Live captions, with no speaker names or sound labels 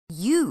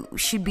You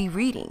should be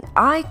reading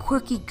I,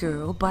 Quirky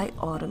Girl by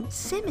Autumn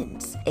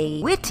Simmons, a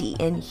witty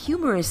and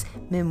humorous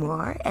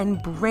memoir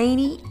and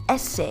brainy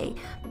essay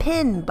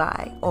penned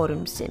by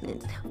Autumn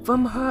Simmons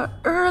from her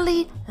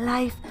early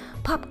life,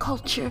 pop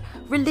culture,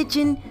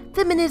 religion,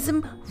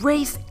 feminism,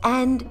 race,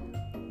 and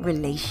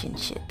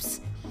relationships.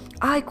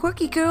 I,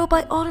 Quirky Girl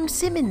by Autumn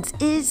Simmons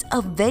is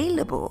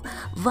available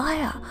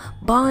via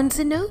Barnes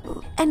 &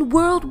 Noble and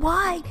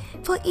worldwide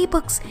for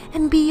ebooks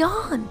and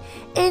beyond.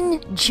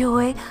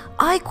 Enjoy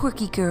I,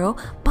 Quirky Girl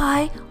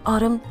by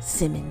Autumn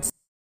Simmons.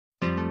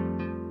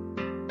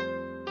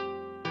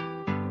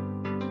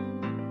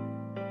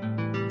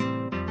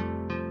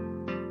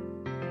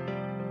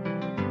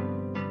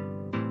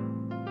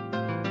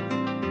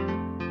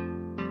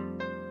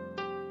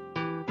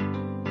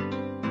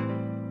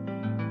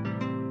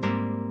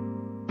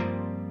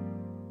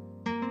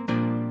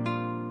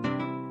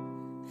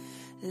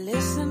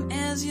 Listen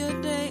as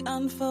your day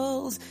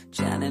unfolds,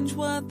 challenge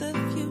what the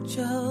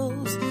future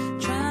holds,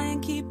 try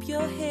and keep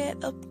your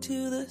head up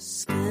to the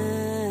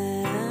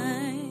sky.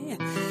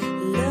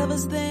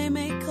 Lovers, they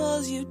may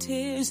cause you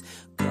tears,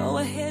 go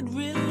ahead,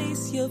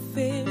 release your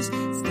fears,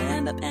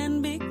 stand up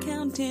and be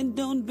counted,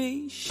 don't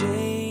be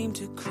ashamed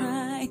to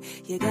cry.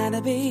 You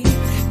gotta be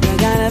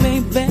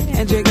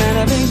bad, you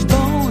gotta be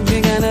bold,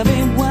 you gotta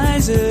be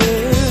wiser.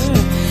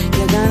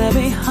 You gotta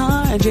be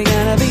hard, you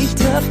gotta be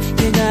tough,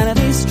 you gotta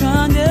be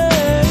stronger.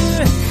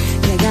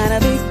 You gotta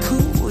be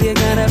cool, you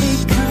gotta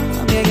be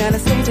calm, you gotta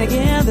stay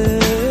together.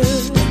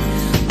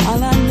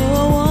 All I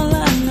know,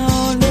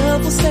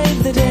 love will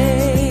save the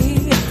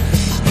day.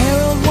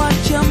 Herald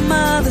what your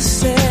mother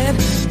said,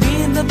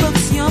 read the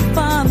books your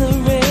father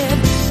read,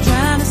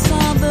 trying to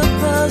solve the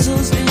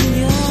puzzles in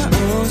your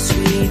own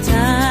sweet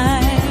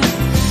time.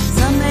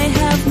 Some may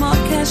have more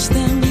cash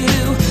than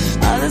you,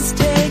 others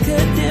take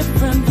a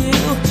different view.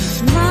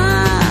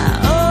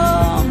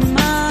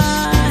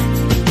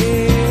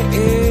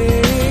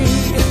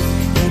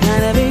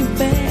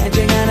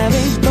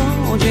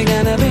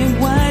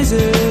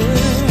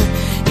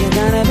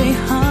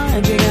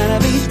 You gotta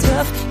be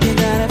tough, you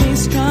gotta be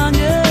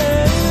stronger.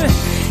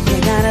 You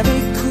gotta be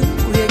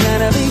cool, you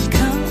gotta be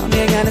calm,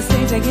 you gotta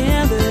stay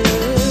together.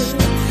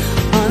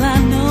 All I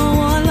know,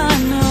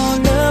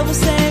 love will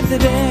save the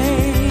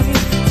day.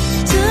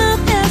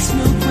 Time asks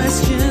no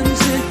questions,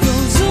 it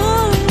goes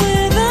on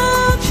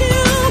without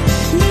you,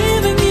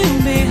 leaving you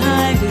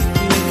behind if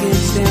you can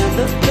stand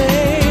the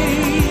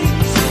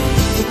pace.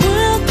 The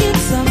world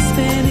keeps on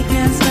spinning,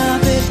 can't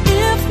stop it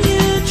if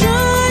you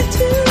try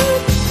to.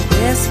 The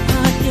best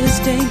part is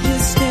danger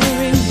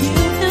staring you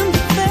in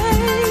the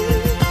face.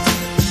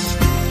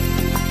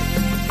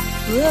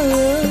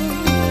 Whoa.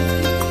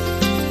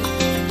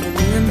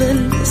 Remember,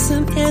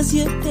 listen as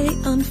your day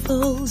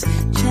unfolds,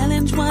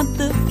 challenge what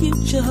the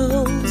future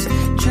holds,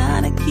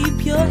 try to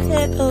keep your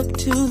head up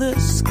to the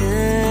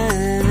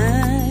sky.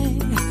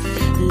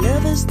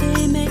 Lovers,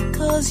 they may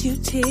cause you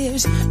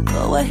tears,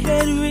 go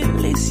ahead,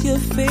 release your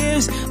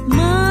fears.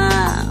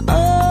 My,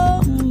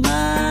 oh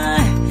my,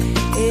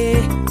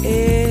 eh,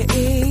 eh,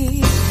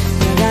 eh.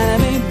 You gotta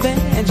be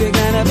bad, you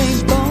gotta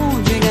be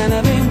bold, you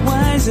gotta be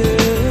wiser.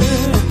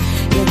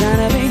 You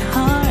gotta be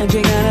hard,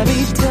 you gotta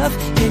be tough,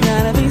 you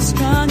gotta be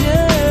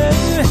stronger.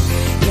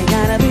 You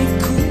gotta be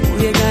cool,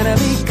 you gotta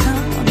be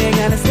calm, you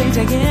gotta stay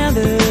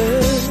together.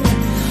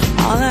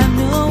 All I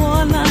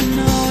know,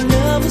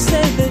 love will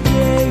save the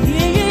day.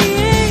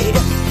 You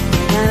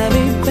gotta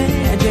be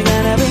bad, you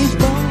gotta be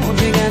bold,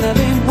 you gotta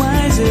be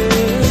wiser.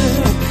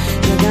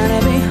 You gotta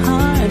be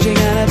hard, you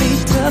gotta be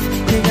tough,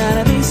 you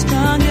gotta be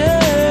stronger.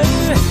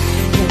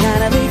 You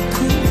gotta be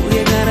cool,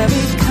 you gotta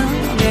be calm,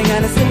 you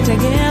gotta stay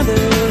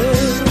together.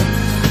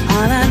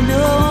 All I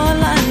know,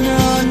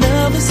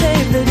 love will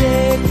save the day.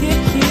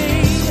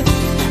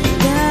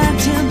 Got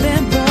to be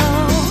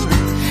bold,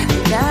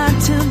 got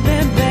to be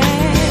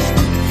bad,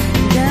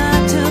 got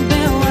to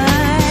be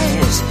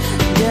wise,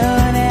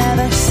 don't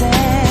ever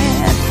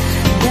sad.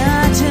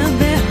 Got to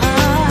be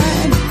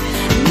hard,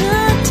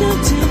 not too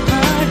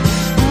hard.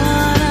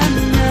 All I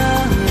know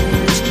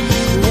is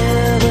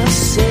love will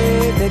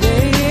save the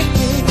day.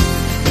 You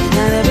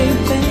gotta be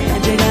bad,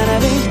 you gotta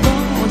be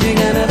bold, you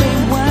gotta be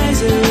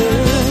wiser.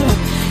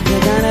 You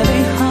gotta be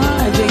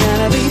hard, you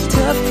gotta be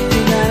tough,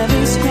 you gotta be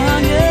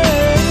stronger.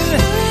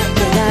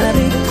 You gotta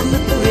be cool,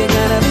 you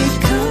gotta be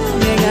calm,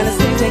 you gotta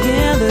stay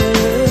together.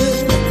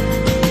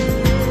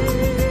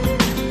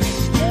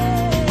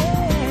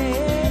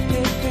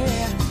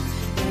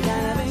 You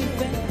gotta be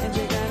bad,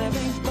 you gotta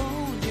be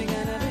bold, you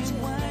gotta be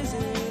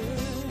wiser.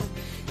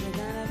 You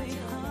gotta be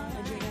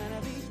hard, you gotta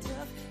be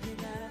tough, you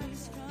gotta be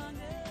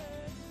stronger. You gotta be cool, you gotta be calm,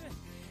 you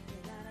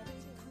gotta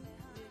stay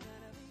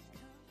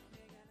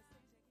together.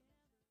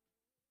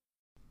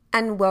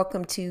 And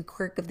welcome to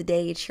Quirk of the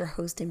Day. It's your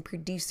host and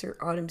producer,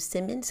 Autumn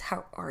Simmons.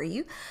 How are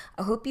you?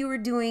 I hope you are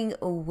doing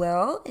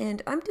well,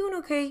 and I'm doing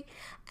okay.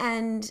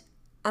 And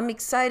I'm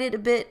excited a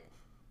bit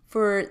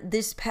for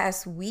this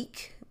past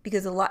week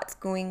because a lot's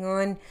going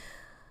on.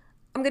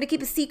 I'm going to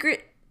keep a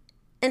secret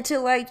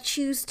until I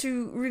choose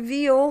to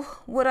reveal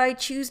what I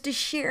choose to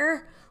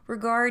share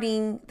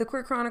regarding the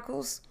Queer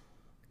Chronicles.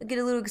 I get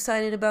a little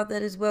excited about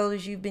that as well,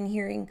 as you've been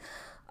hearing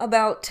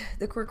about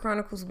the Queer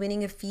Chronicles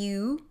winning a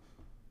few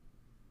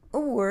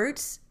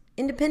awards,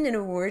 independent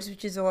awards,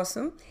 which is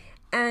awesome.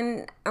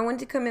 And I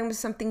wanted to come in with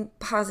something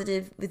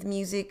positive with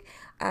music.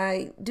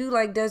 I do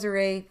like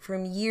Desiree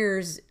from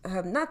years,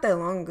 not that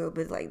long ago,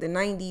 but like the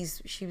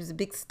 90s. She was a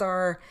big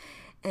star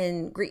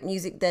and great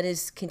music that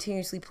is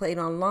continuously played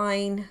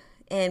online.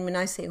 And when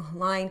I say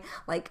online,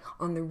 like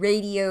on the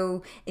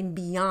radio and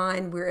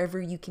beyond,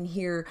 wherever you can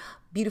hear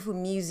beautiful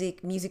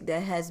music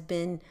that has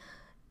been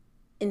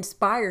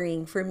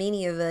inspiring for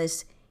many of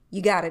us,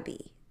 you gotta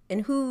be.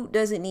 And who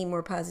doesn't need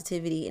more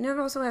positivity? And I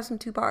also have some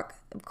Tupac,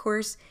 of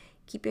course.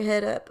 Keep your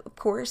head up, of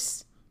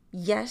course.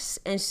 Yes.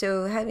 And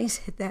so having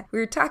said that, we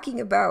were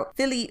talking about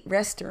Philly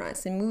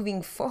restaurants and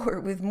moving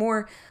forward with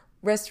more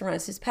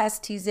restaurants. This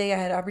past Tuesday, I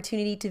had an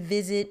opportunity to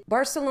visit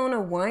Barcelona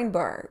Wine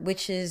Bar,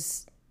 which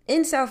is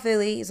in South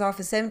Philly. It's off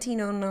of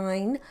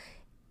 1709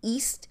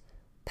 East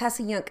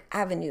Passayunk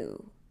Avenue.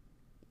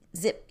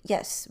 Zip,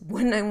 yes,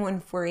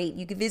 19148.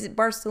 You can visit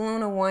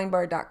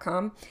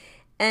barcelonawinebar.com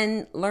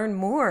and learn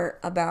more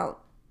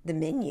about the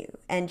menu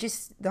and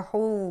just the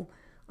whole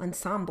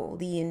ensemble,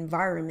 the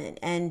environment.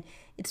 And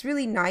it's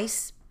really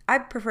nice. I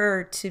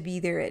prefer to be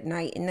there at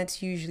night, and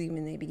that's usually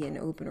when they begin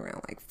to open,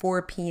 around like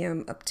 4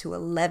 p.m. up to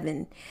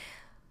 11.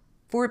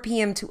 4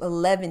 p.m. to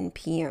 11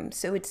 p.m.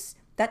 So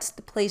that's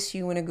the place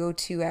you want to go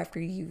to after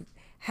you've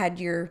had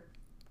your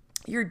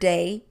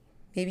day.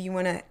 Maybe you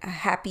want a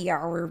happy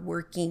hour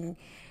working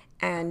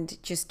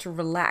and just to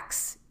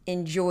relax,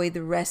 enjoy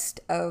the rest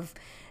of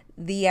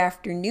the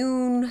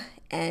afternoon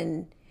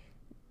and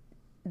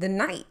the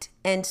night.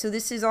 And so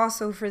this is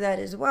also for that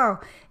as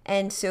well.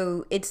 And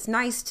so it's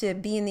nice to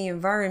be in the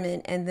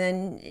environment, and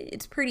then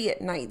it's pretty at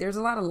night. There's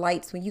a lot of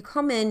lights. When you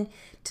come in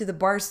to the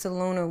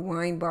Barcelona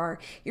Wine Bar,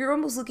 you're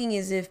almost looking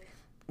as if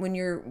when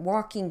you're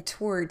walking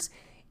towards,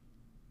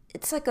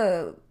 it's like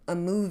a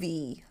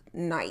movie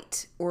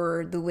night,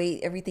 or the way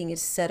everything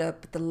is set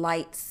up, the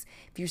lights.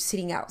 If you're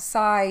sitting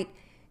outside,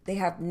 they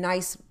have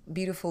nice,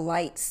 beautiful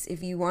lights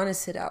if you want to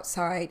sit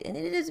outside. And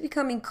it is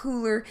becoming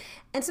cooler.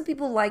 And some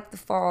people like the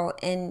fall.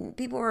 And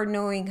people are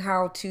knowing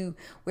how to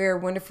wear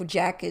wonderful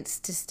jackets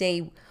to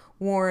stay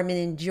warm and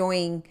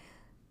enjoying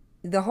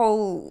the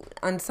whole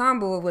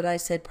ensemble of what I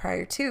said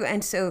prior to.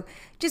 And so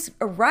just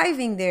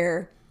arriving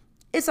there,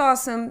 it's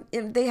awesome.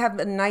 They have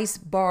a nice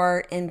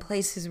bar and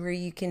places where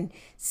you can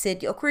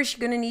sit. Of course, you're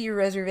going to need your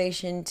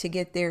reservation to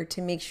get there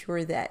to make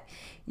sure that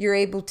you're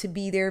able to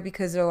be there,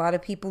 because a lot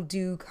of people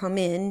do come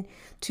in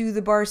to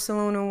the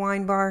Barcelona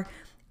Wine Bar.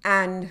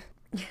 And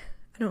I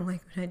don't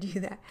like when I do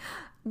that.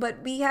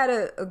 But we had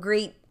a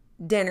great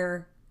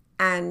dinner,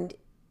 and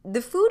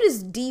the food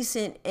is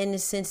decent in the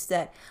sense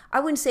that I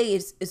wouldn't say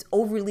it's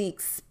overly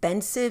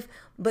expensive,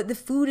 but the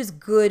food is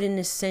good in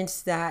the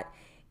sense that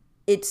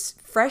it's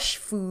fresh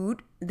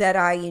food that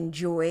I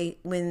enjoy.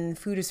 When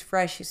food is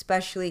fresh,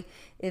 especially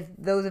if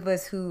those of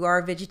us who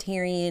are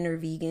vegetarian or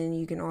vegan,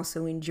 you can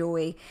also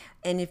enjoy.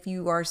 And if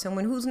you are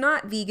someone who's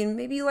not vegan,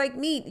 maybe you like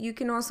meat, you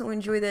can also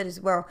enjoy that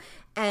as well.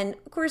 And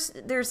of course,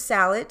 there's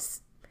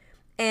salads,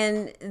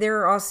 and there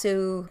are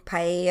also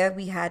paella.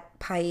 We had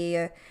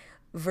paella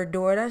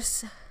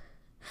verduras,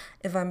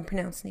 if I'm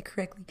pronouncing it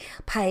correctly.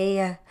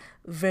 Paella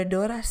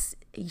verduras,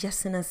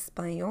 yes, in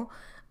español.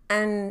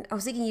 And I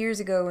was thinking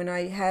years ago, and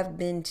I have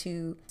been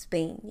to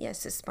Spain.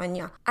 Yes,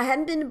 España. I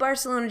hadn't been to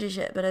Barcelona just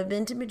yet, but I've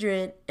been to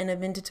Madrid and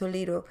I've been to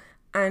Toledo.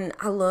 And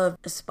I love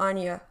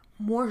España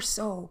more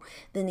so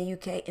than the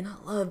UK. And I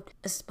loved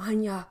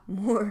España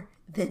more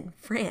than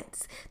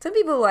France. Some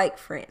people like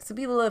France. Some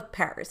people love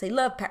Paris. They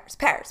love Paris.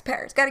 Paris.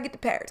 Gotta get to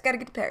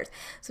Paris.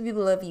 Some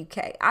people love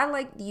UK. I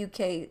like the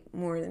UK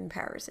more than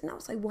Paris. And I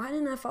was like, why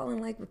didn't I fall in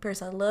love with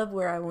Paris? I love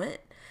where I went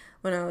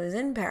when I was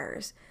in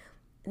Paris.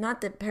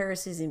 Not that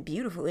Paris isn't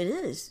beautiful. It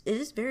is. It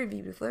is very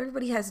beautiful.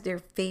 Everybody has their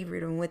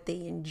favorite on what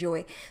they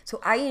enjoy. So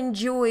I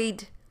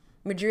enjoyed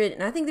Madrid.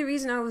 And I think the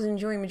reason I was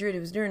enjoying Madrid, it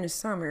was during the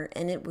summer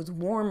and it was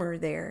warmer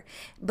there.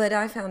 But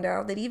I found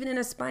out that even in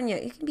España,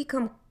 it can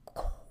become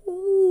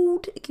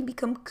cold. It can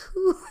become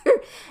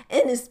cooler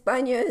in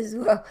España as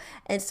well.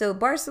 And so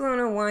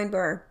Barcelona Wine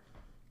Bar,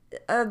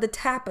 the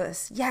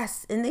tapas,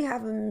 yes, and they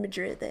have them in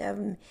Madrid. They have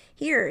them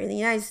here in the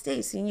United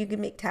States, and you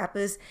can make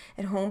tapas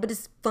at home. But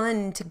it's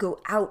fun to go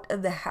out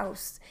of the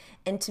house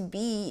and to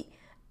be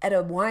at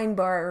a wine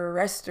bar or a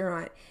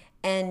restaurant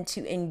and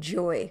to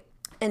enjoy.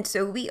 And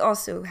so we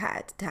also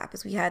had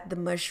tapas. We had the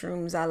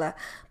mushrooms a la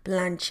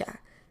plancha,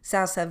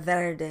 salsa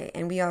verde,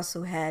 and we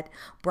also had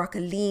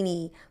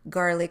broccolini,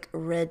 garlic,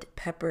 red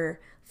pepper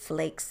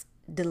flakes.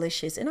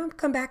 Delicious. And I'll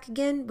come back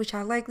again, which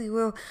I likely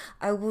will.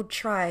 I will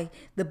try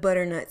the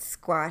butternut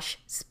squash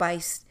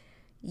spiced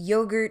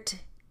yogurt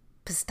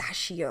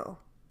pistachio,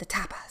 the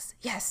tapas.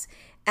 Yes.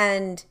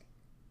 And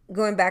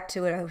going back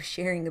to what I was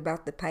sharing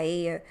about the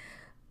paella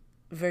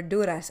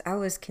verduras, I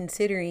was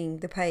considering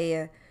the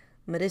paella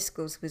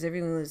mariscos because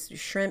everyone was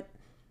shrimp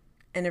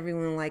and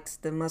everyone likes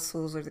the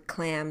mussels or the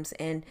clams.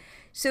 And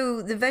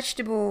so the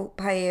vegetable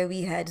paella,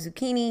 we had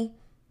zucchini,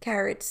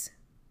 carrots,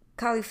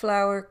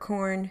 cauliflower,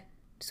 corn,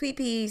 sweet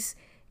peas,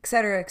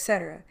 etc.,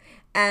 etc.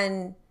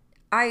 And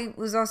I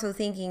was also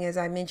thinking, as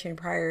I mentioned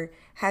prior,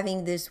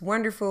 having this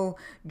wonderful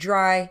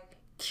dry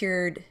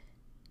cured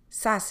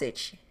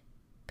sausage,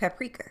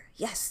 paprika.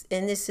 Yes,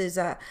 and this is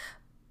a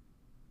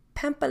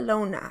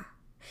pampalona.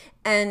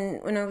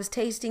 And when I was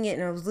tasting it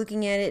and I was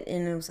looking at it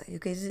and I was like,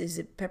 okay, is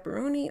it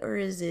pepperoni or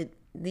is it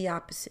the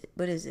opposite?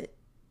 What is it?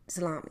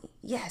 Salami.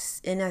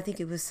 Yes, and I think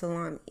it was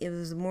salami. It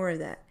was more of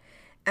that.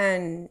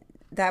 And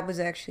that was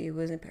actually, it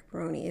wasn't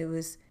pepperoni. It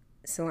was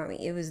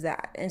salami. It was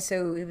that. And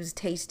so it was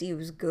tasty. It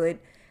was good.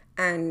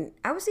 And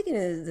I was thinking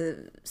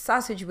the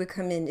sausage would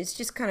come in. It's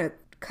just kind of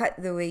cut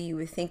the way you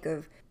would think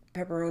of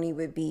pepperoni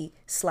would be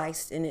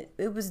sliced, and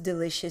it was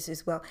delicious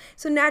as well.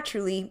 So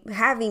naturally,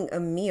 having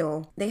a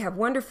meal, they have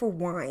wonderful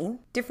wine,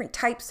 different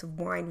types of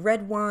wine,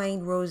 red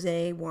wine,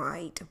 rosé,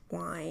 white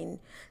wine,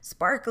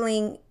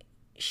 sparkling,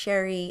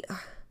 sherry,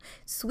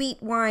 sweet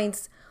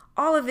wines,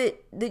 all of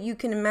it that you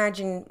can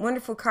imagine,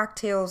 wonderful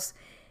cocktails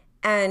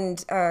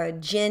and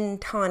gin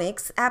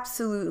tonics,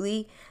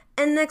 absolutely.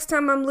 And next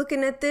time I'm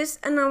looking at this,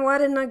 and why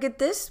didn't I get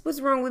this?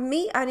 What's wrong with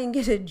me? I didn't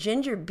get a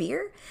ginger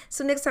beer.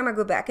 So next time I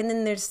go back, and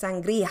then there's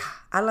sangria.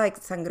 I like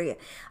sangria.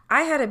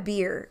 I had a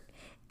beer,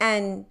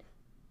 and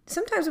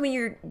sometimes when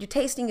you're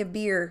tasting a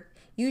beer,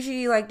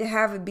 usually you like to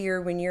have a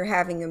beer when you're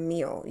having a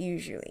meal,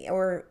 usually,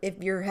 or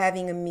if you're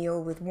having a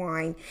meal with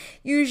wine,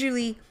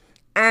 usually.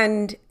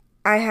 And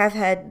I have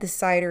had the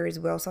cider as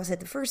well. So I said,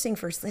 the first thing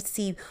first, let's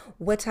see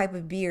what type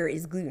of beer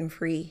is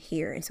gluten-free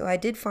here. And so I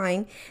did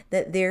find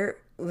that there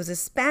was a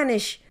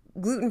Spanish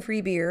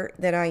gluten-free beer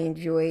that I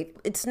enjoyed.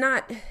 It's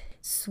not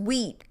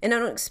sweet, and I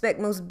don't expect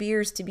most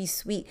beers to be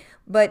sweet,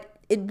 but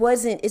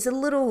it's a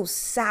little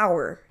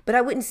sour, but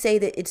I wouldn't say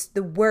that it's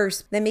the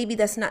worst. That maybe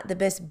that's not the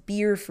best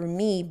beer for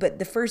me, but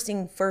the first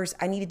thing first,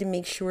 I needed to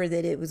make sure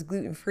that it was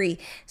gluten-free.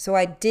 So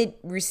I did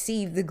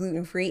receive the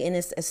gluten-free, and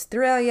it's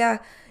Estrella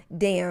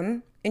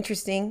Damm,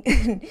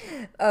 interesting,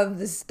 of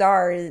the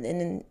star,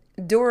 and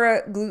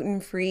Dora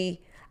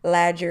gluten-free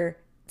Lager,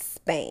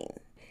 Spain.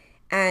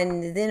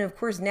 And then, of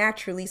course,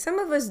 naturally, some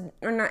of us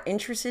are not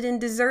interested in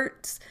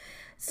desserts.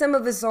 Some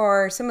of us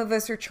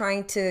are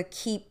trying to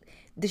keep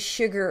the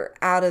sugar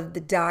out of the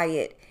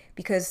diet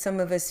because some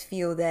of us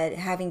feel that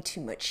having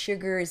too much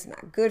sugar is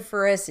not good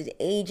for us. It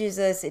ages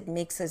us. It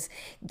makes us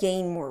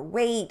gain more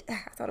weight.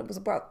 I thought it was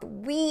about the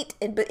wheat,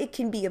 but it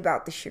can be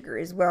about the sugar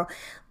as well.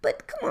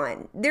 But come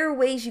on, there are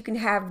ways you can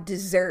have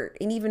dessert.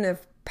 And even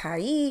if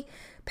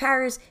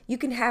Paris, you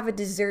can have a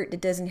dessert that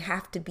doesn't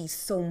have to be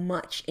so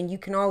much, and you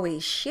can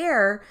always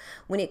share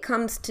when it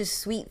comes to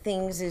sweet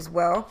things as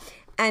well.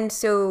 And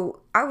so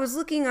I was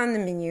looking on the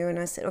menu and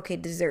I said, okay,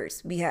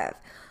 desserts. We have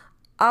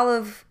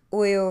olive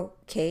oil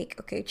cake,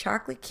 okay,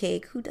 chocolate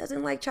cake. Who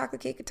doesn't like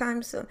chocolate cake at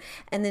times? So,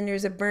 and then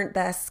there's a burnt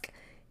Basque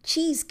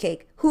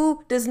cheesecake.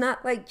 Who does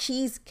not like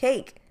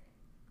cheesecake?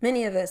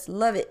 Many of us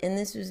love it. And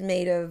this was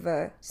made of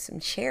some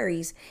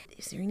cherries.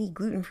 Is there any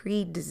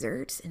gluten-free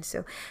desserts? And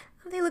so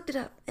they looked it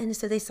up, and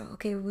so they saw,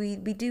 okay, we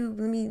do,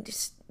 let me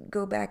just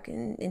go back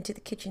into the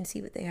kitchen,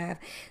 see what they have,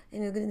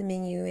 and look at the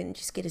menu and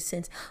just get a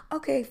sense.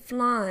 Okay,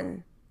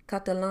 flan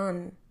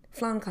catalana,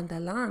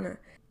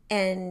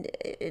 and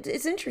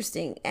it's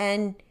interesting,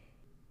 and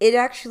it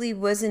actually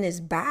wasn't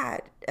as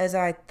bad as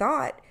I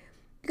thought,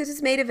 because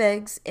it's made of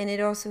eggs, and it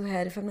also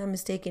had, if I'm not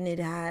mistaken, it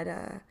had,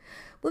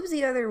 what was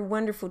the other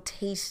wonderful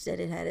taste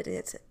that it had?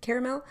 It's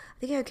caramel. I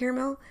think it had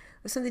caramel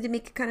or something to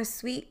make it kind of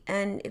sweet,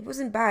 and it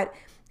wasn't bad.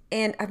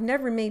 And I've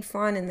never made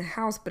flan in the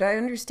house, but I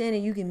understand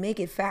that you can make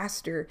it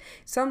faster.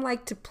 Some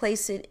like to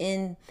place it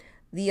in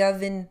the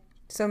oven.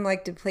 Some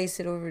like to place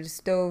it over the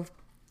stove.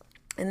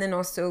 And then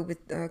also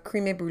with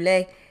crème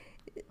brûlée,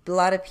 a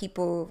lot of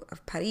people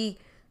of Paris,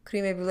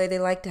 crème brûlée, they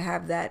like to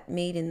have that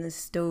made in the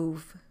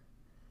stove.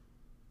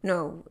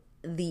 No,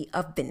 the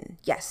oven.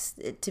 Yes,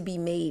 to be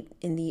made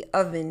in the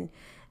oven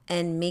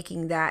and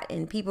making that.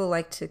 And people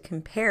like to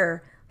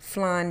compare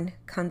flan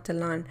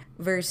catalan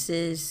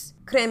versus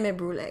crème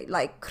brûlée,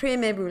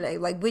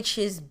 like which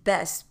is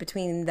best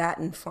between that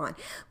and flan,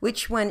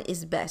 which one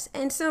is best.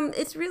 And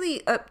it's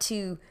really up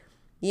to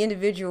the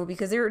individual,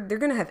 because they're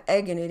gonna have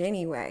egg in it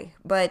anyway,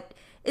 but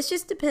it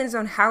just depends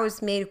on how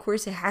it's made. Of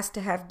course, it has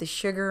to have the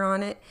sugar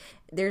on it.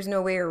 There's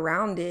no way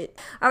around it.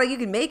 You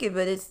can make it,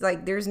 but it's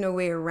like there's no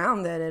way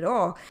around that at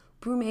all.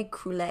 Brume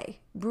Crulet.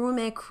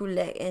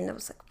 And I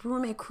was like,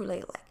 Brume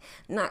Crulet, like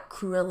not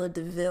Cruella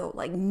de Vil.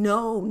 Like,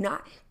 no,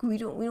 we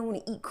don't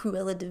want to eat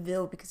Cruella de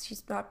Vil because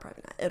she's probably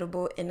not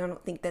edible, and I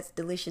don't think that's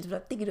delicious. But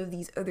I'm thinking of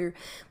these other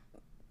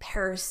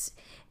Paris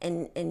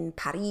and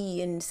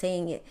Paris and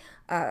saying it.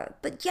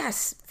 But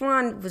yes,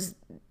 flan was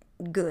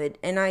good,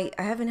 and I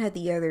haven't had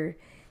the other,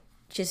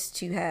 just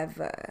to have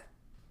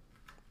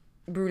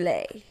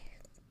brulee.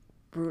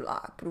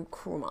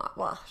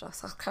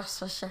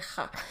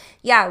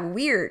 Yeah,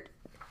 weird,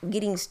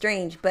 getting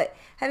strange. But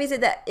having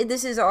said that,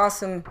 this is an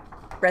awesome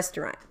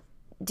restaurant.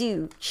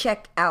 Do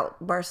check out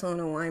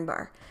Barcelona Wine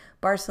Bar.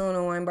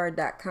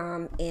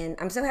 BarcelonaWineBar.com, and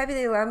I'm so happy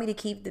they allowed me to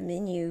keep the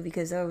menu,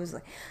 because I was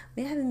like,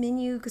 we have a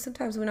menu, because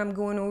sometimes when I'm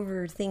going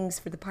over things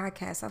for the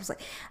podcast, I was like,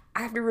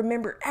 I have to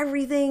remember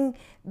everything,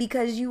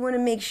 because you want to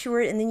make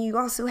sure, and then you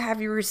also have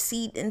your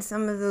receipt and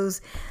some of those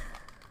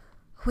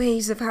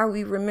ways of how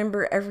we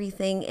remember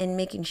everything and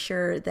making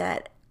sure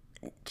that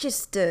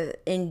just to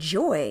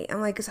enjoy.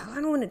 I'm like, 'cause I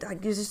don't want to,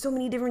 like, there's just so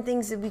many different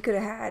things that we could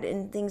have had,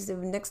 and things that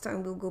next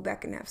time we'll go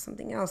back and have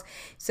something else.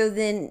 So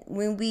then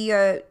when we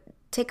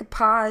take a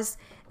pause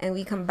and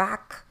we come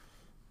back,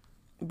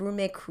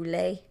 Brume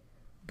Croulet.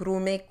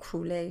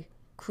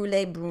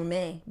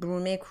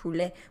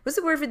 What's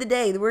the word for the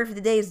day? The word for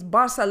the day is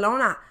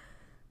Barcelona.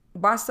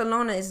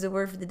 Barcelona is the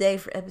word for the day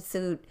for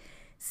episode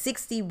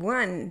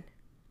 61.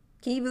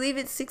 Can you believe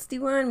it?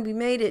 61. We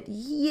made it.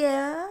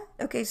 Yeah.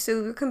 Okay,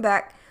 so we'll come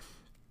back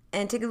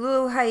and take a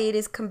little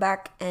hiatus, come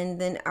back, and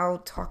then I'll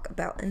talk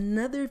about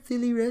another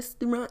Philly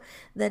restaurant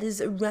that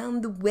is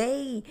around the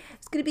way.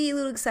 It's going to be a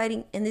little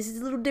exciting, and this is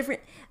a little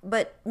different,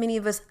 but many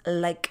of us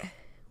like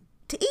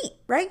to eat,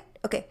 right?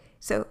 Okay,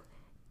 so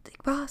take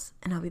a pause,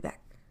 and I'll be back.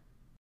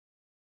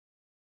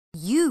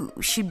 You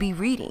should be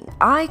reading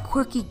I,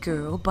 Quirky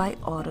Girl by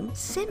Autumn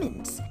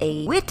Simmons,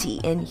 a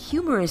witty and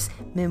humorous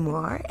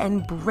memoir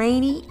and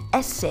brainy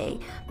essay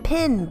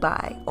penned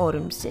by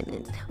Autumn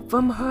Simmons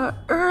from her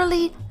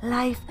early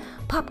life,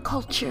 pop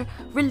culture,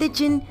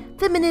 religion,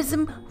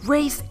 feminism,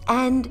 race,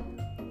 and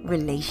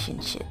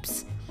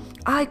relationships.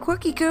 I,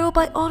 Quirky Girl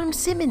by Autumn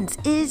Simmons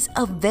is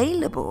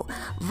available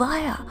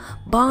via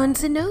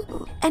Barnes &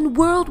 Noble and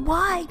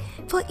worldwide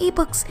for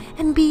ebooks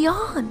and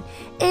beyond.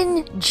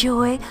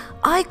 Enjoy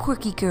I,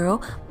 Quirky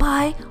Girl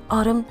by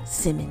Autumn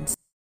Simmons.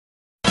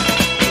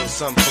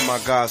 Something for my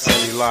godson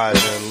Elijah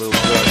and a little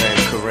girl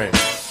named Corinne.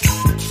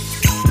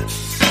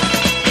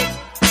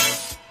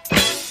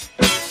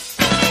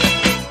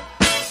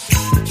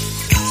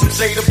 Some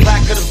say the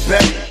blacker the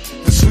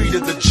better, the sweeter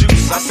the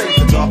juice. I say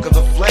the darker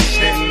the flesh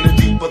and the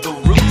deeper the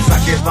roots. I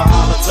give a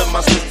holler to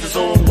my sisters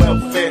on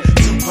welfare,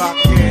 Tupac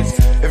kids,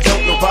 if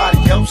don't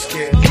nobody else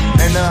care.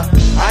 And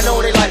I know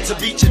they like to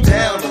beat you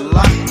down a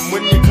lot.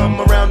 When you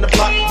come around the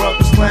block,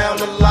 brothers clown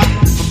a lot.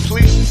 But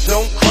please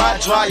don't cry,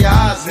 dry your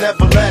eyes,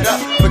 never let up.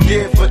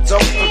 Forgive but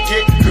don't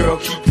forget, girl,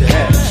 keep your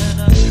head up.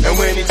 And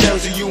when he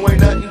tells you you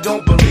ain't nothing,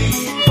 don't believe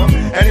him.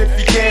 And if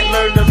you can't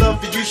learn to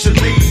love you, you should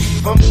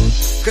leave him.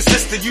 Cause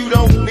sister, you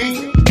don't need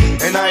him.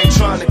 And I ain't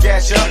trying to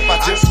gas you up, I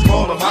just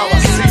call them how I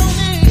see.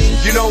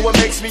 You know what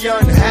makes me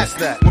unhappy?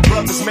 That when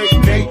brothers make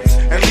babies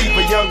and leave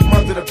a young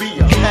mother to be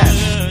a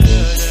pastor.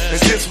 And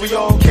since we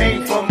all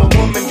came from a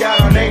woman,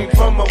 got our name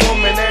from a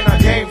woman, and I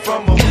came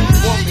from a woman.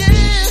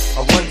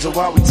 I wonder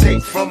why we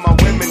take from our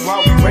women,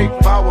 why we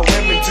rape our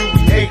women, do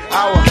we hate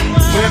our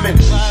women?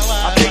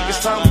 I think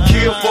it's time to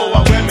kill for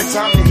our women,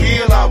 time to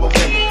heal our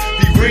women,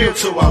 be real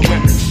to our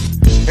women.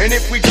 And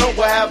if we don't,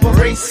 we'll have a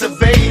race of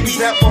babies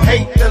that will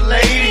hate the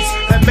ladies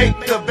that make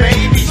the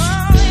babies.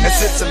 And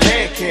since a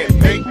man can't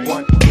make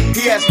one,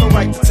 he has no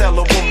right to tell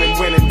a woman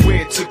when and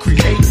where to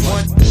create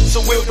one. So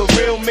will the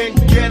real men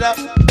get up?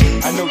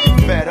 I know you're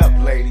fed up,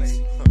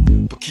 ladies,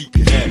 but keep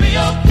your head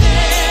up.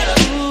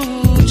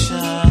 Ooh,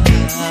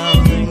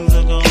 child, things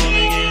are gonna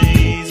get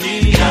easy.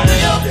 Keep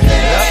your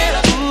head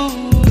up.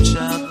 Ooh,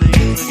 child,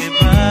 things will get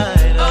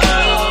brighter.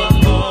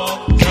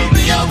 Keep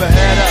your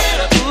head up.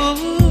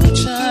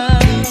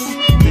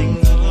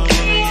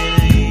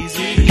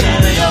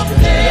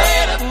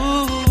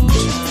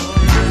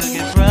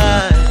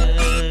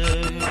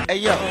 Hey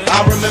yo,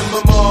 I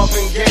remember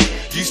Marvin Gaye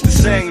used to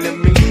sing to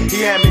me.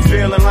 He had me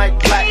feeling like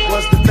black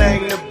was the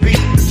thing to be.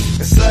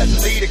 And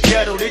suddenly the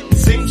ghetto didn't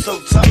seem so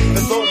tough.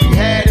 And though we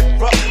had it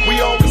rough, we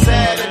always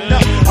had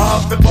enough. I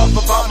huffed and puffed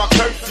about my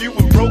curfew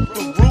and broke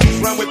the rules.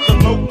 Ran with the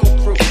local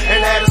crew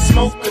and had a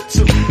smoke or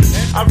two.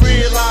 I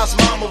realized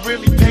mama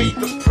really paid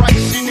the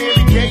price. She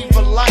nearly gave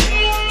her life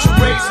to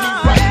raise me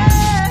right.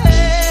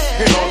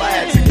 And all I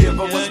had to give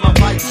her was my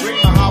pipe dream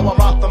of how I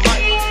rock the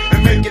mic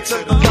and make it to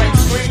the right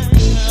screen.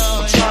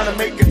 I'm trying to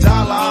make $1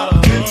 out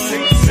of 15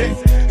 cents.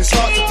 It's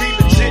hard to be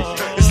legit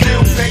and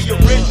still pay your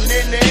rent. And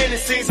in the end, it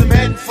seems I'm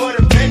heading for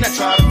the pen. I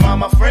try to find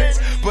my friends,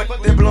 but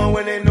they're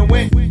blowing in the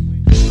wind.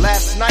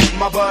 Last night,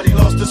 my buddy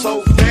lost his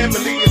whole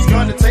family. It's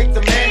gonna take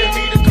the man in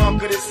me to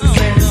conquer this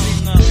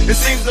insanity. It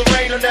seems the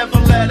rain will never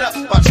let up.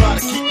 I try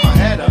to keep my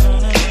head up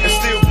and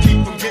still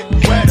keep from getting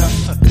wetter.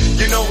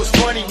 You know it's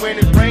funny when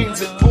it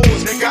rains, it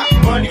pours. They got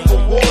money for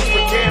wars,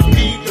 but can't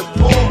feed the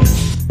poor.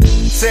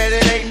 Said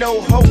it ain't no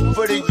hope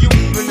for the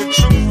youth, and the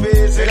truth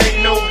is it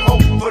ain't no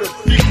hope for the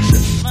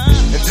future.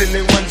 And then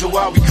they wonder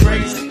why we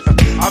crazy.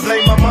 I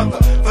blame my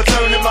mother for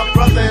turning my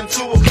brother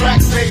into a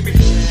crack baby.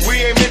 We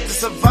ain't meant to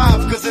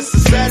survive cause it's a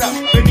setup.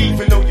 And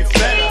even though you're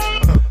fed up,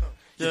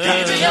 you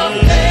got to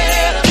your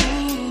head up.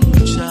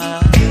 Ooh,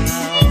 child,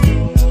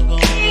 things are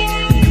gonna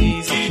get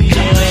easy. Keep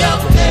your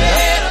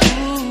head up.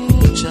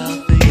 Ooh, child,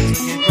 things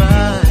will get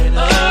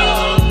brighter.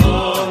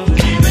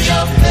 Keep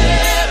your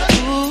head up.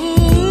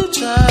 Ooh,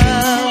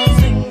 child,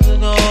 things are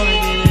gonna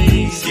get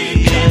easy.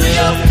 Keep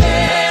your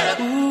head up.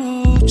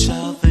 Ooh,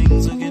 child,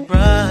 things will get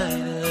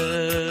brighter.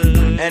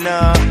 And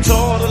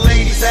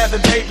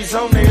having babies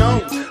on their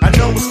own. I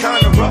know it's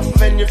kinda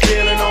rough and you're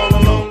feeling all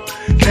alone.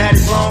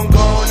 Daddy's long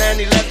gone and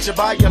he left you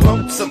by your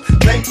lonesome.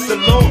 Thank the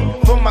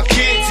Lord for my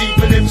kids,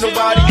 even if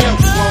nobody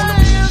else want them.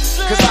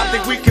 Cause I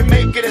think we can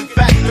make it, in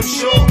fact I'm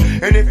sure.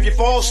 And if you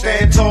fall,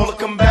 stand tall and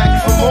come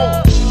back for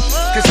more.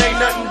 Cause ain't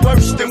nothing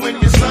worse than when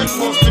your son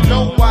wants to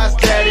know why his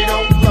daddy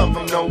don't love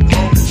him no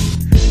more.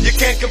 You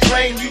can't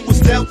complain, you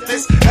was dealt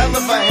this hell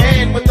of a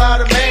hand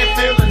without a man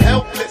feeling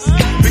helpless.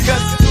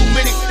 Because there's too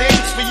many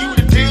things for you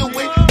to deal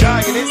with.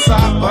 Dying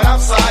inside, but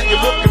outside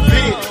you're looking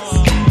fearless.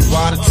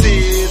 While the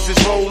tears is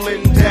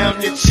rolling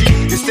down your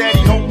cheek, you're steady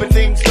hoping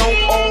things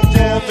don't all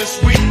fall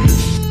this week.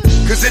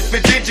 Cause if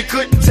it did, you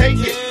couldn't take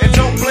it. And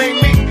don't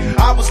blame me,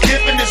 I was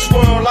given this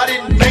world, I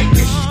didn't make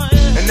it.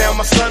 And now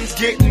my son's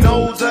getting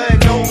older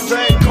and older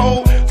and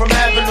cold from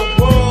having the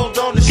world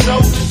on his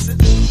shoulders.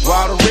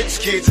 While the rich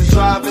kids are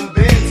driving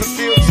Benz and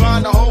still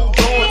trying to hold on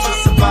to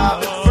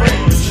surviving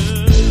friends.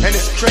 And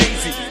it's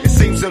crazy, it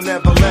seems they'll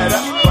never let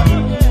up.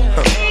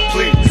 But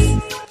please,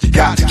 you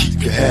got to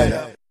keep your head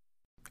up.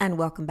 And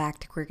welcome back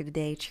to Quirk of the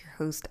Day. It's your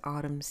host,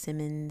 Autumn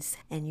Simmons,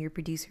 and your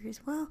producer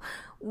as well.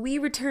 We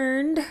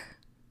returned.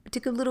 We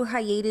took a little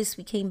hiatus.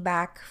 We came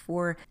back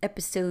for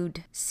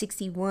episode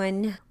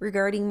 61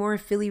 regarding more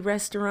Philly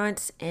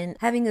restaurants and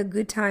having a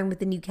good time with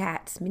the new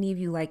cats. Many of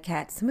you like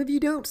cats. Some of you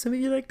don't. Some of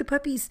you like the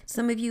puppies.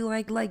 Some of you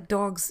like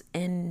dogs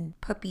and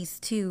puppies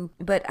too.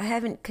 But I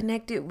haven't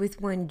connected with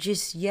one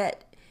just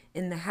yet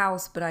in the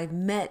house, but I've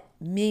met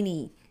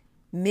many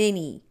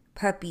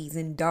puppies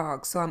and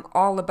dogs. So I'm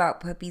all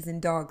about puppies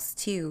and dogs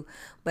too.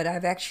 But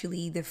I've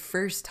actually, the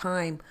first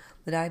time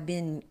that I've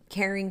been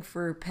caring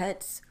for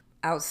pets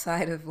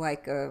outside of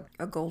like a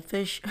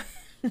goldfish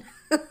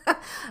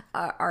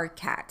are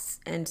cats.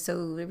 And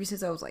so ever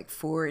since I was like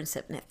 4 and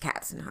 7, I have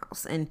cats in the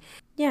house. And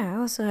yeah, I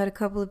also had a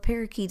couple of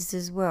parakeets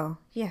as well.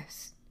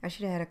 Yes, I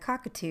should have had a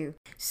cockatoo.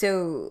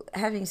 So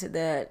having said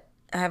that,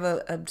 I have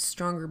a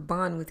stronger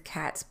bond with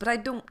cats, but I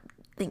don't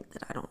think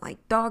that I don't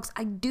like dogs.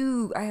 I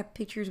do. I have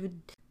pictures with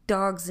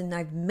dogs and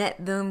I've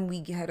met them.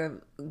 We had a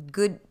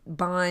good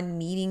bond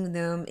meeting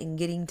them and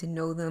getting to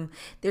know them.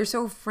 They're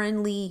so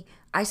friendly.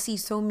 I see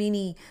so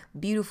many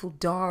beautiful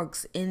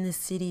dogs in the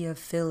city of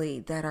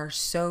Philly that are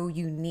so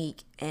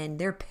unique, and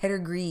their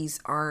pedigrees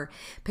are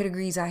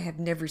pedigrees I have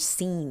never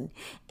seen.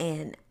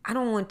 And I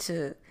don't want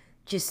to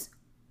just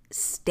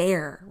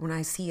stare when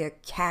I see a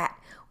cat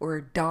or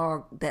a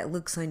dog that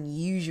looks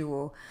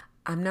unusual.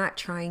 I'm not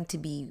trying to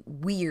be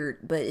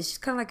weird, but it's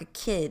just kind of like a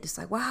kid. It's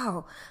like,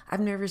 wow,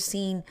 I've never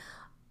seen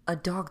a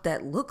dog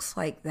that looks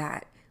like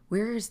that.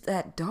 Where is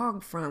that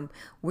dog from?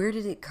 Where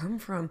did it come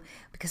from?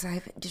 Because I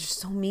have just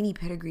so many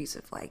pedigrees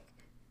of like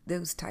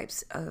those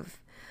types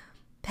of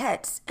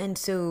pets. And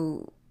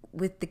so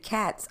with the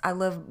cats, I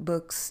love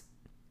books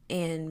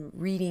and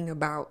reading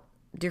about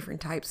different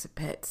types of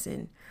pets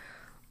and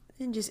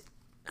just,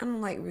 I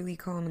don't like really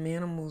calling them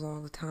animals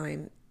all the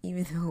time,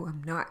 even though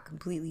I'm not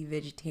completely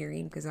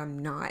vegetarian, because I'm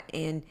not.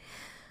 And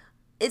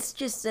it's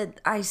just that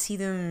I see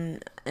them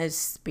as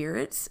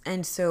spirits.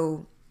 And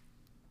so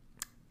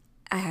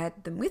I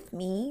had them with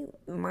me.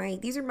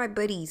 These are my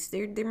buddies.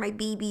 They're my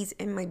babies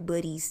and my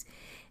buddies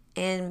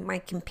and my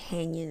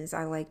companions.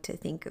 I like to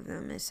think of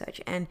them as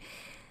such. And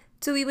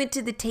so we went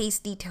to the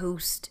Tasty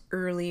Toast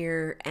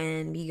earlier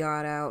and we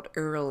got out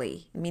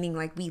early, meaning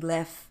like we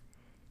left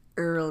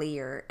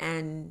earlier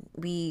and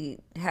we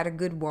had a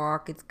good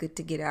walk. It's good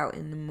to get out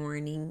in the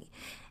morning.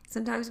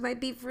 Sometimes it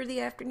might be for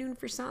the afternoon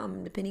for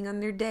some, depending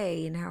on their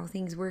day and how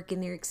things work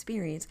in their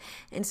experience.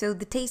 And so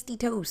the Tasty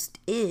Toast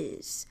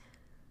is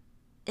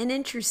an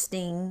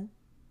interesting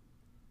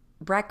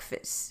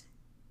breakfast,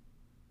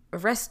 a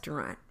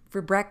restaurant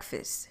for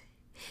breakfast,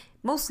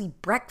 mostly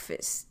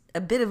breakfast,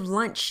 a bit of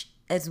lunch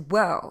as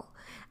well.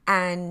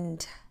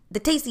 And the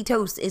Tasty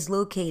Toast is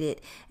located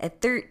at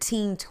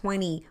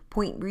 1320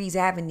 Point Breeze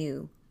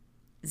Avenue,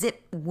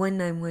 zip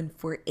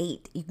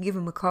 19148. You can give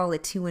them a call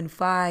at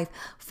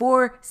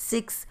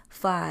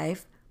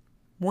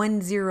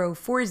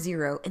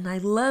 215-465-1040. And I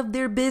love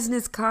their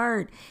business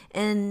card.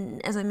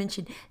 And as I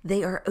mentioned,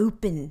 they are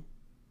open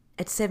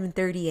at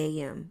 7:30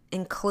 a.m.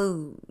 and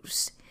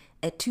close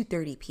at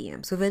 2:30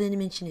 p.m. So if I didn't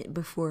mention it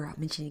before, I'll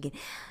mention it again.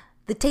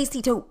 The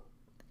Tasty Toast.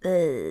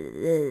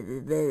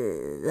 The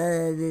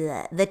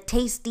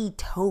Tasty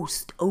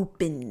Toast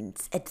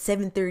opens at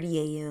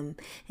 7:30 a.m.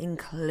 and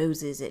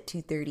closes at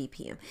 2:30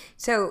 p.m.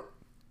 So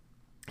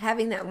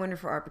having that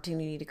wonderful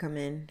opportunity to come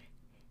in,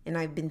 and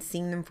I've been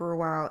seeing them for a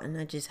while and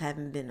I just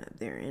haven't been up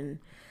there. And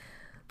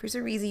for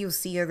some reason you'll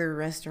see other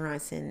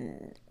restaurants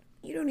and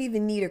you don't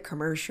even need a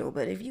commercial,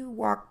 but if you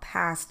walk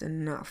past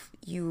enough,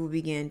 you will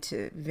begin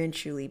to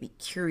eventually be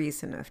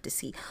curious enough to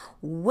see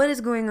what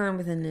is going on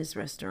within this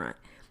restaurant.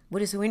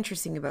 What is so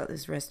interesting about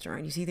this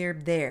restaurant? You see,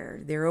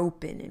 they're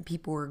open, and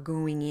people are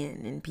going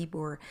in, and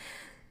people are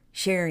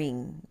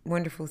sharing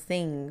wonderful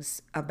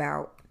things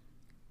about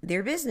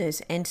their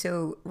business. And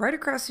so right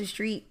across the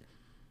street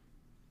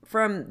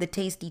from the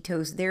Tasty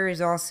Toast, there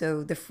is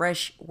also the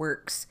Fresh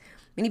Works.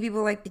 Many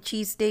people like the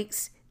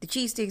cheesesteaks. The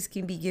cheesesteaks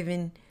can be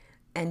given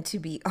and to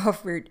be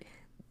offered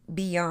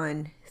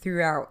beyond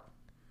throughout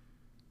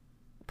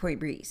Point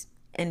Breeze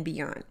and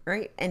beyond,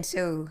 right? And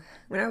so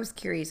when I was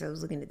curious, I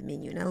was looking at the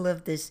menu, and I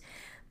love this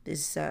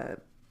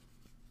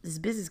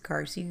business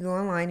card. So you can go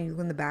online and you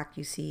look in the back,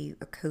 you see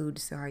a code,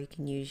 so how you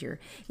can use your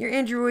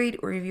Android,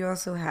 or if you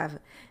also have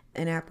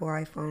an Apple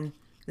iPhone,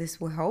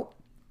 this will help.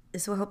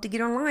 This will help to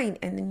get online,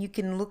 and then you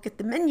can look at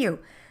the menu,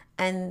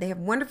 and they have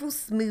wonderful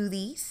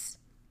smoothies,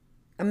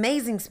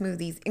 amazing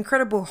smoothies,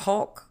 Incredible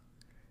Hulk,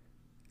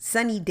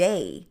 Sunny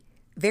Day,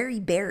 Very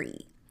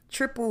Berry,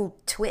 Triple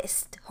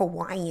Twist,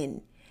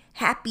 Hawaiian,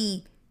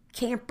 Happy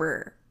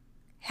Camper,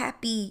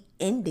 Happy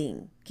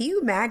Ending. Can you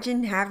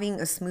imagine having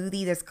a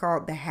smoothie that's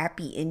called the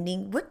Happy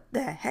Ending? What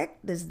the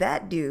heck does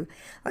that do?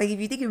 Like, if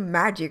you think of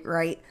magic,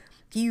 right?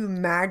 Can you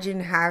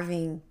imagine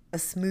having a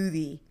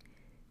smoothie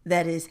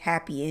that is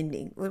Happy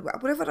Ending? What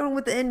if I don't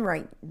want the end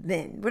right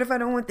then? What if I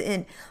don't want the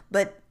end?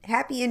 But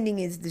Happy Ending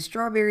is the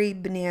strawberry,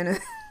 banana,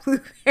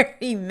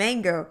 blueberry,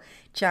 mango,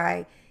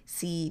 chai,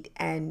 seed,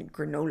 and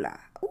granola.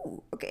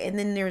 Ooh, okay. And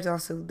then there's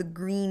also the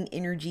green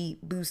energy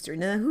booster.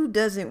 Now, who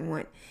doesn't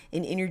want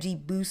an energy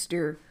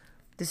booster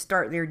to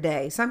start their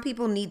day? Some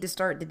people need to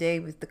start the day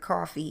with the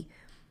coffee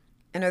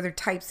and other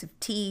types of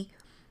tea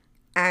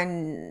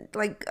and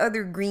like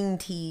other green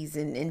teas.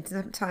 And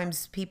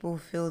sometimes people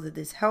feel that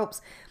this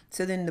helps.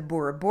 So then the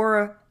Bora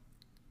Bora,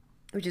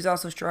 which is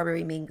also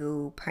strawberry,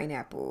 mango,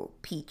 pineapple,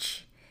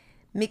 peach,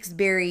 mixed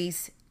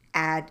berries,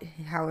 add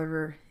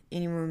however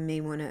anyone may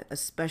want a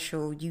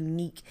special,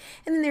 unique.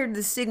 And then there are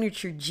the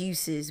signature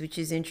juices, which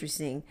is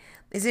interesting.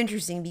 It's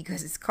interesting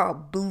because it's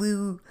called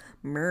Blue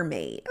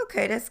Mermaid.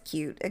 Okay, that's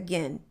cute.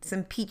 Again,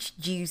 some peach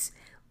juice,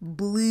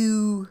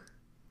 blue,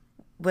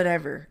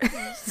 whatever.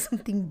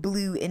 Something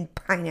blue and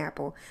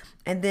pineapple.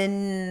 And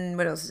then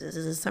what else is this?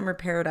 This is a Summer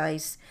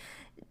Paradise.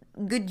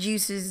 Good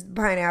juices,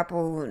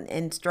 pineapple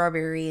and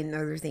strawberry and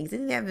other things.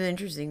 And they have an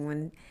interesting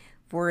one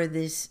for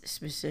this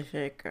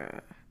specific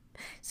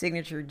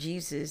signature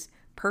juices.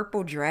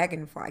 Purple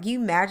dragonfly. Can you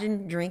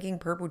imagine drinking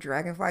purple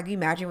dragonfly? Can you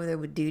imagine what it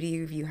would do to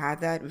you if you had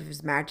that? If it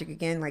was magic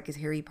again, like it's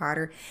Harry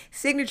Potter.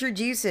 Signature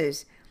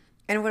juices.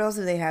 And what else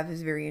do they have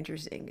is very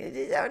interesting.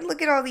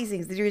 Look at all these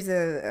things. There's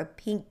a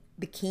pink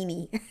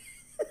bikini.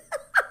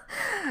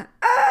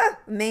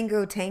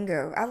 Mango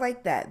tango. I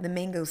like that. The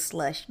mango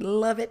slush.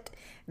 Love it.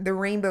 The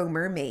rainbow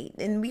mermaid.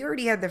 And we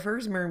already had the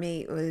first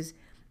mermaid was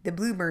the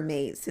blue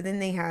mermaid. So then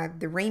they have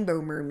the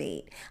rainbow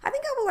mermaid. I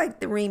think I would like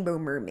the rainbow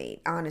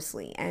mermaid,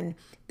 honestly. And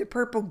the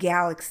purple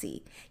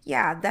galaxy.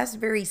 Yeah, that's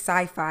very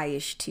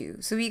sci-fi-ish too.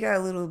 So we got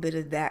a little bit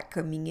of that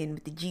coming in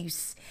with the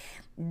juice.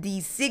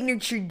 These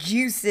signature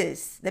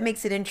juices. That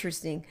makes it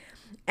interesting.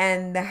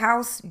 And the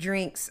house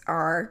drinks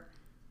are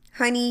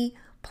honey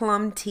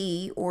plum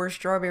tea or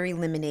strawberry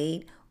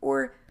lemonade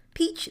or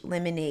peach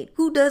lemonade.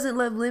 Who doesn't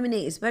love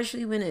lemonade,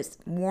 especially when it's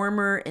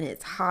warmer and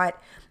it's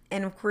hot?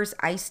 And of course,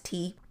 iced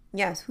tea.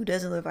 Yes, who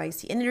doesn't love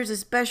iced tea? And there's a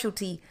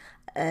specialty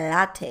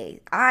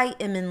latte. I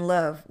am in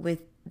love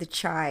with the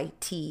chai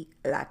tea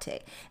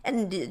latte.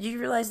 And did you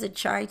realize that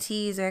chai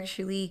tea is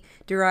actually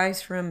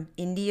derives from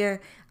India?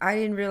 I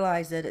didn't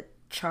realize that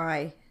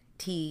chai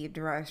tea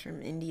derives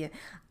from India.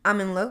 I'm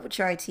in love with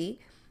chai tea,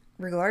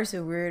 regardless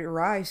of where it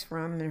derives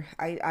from.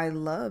 I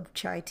love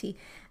chai tea.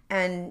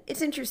 And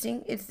it's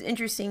interesting. It's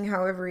interesting,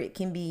 however, it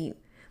can be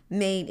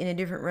made in a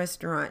different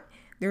restaurant.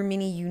 There are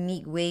many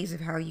unique ways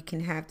of how you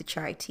can have the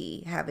chai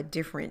tea have a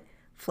different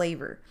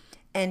flavor.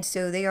 And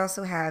so they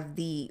also have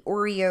the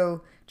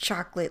Oreo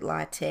chocolate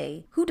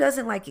latte. Who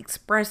doesn't like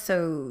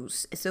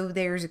espressos? So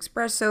there's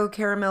espresso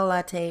caramel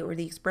latte or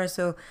the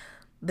espresso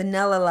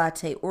vanilla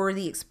latte or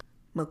the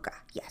mocha.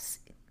 Yes,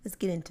 let's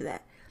get into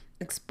that.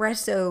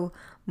 Espresso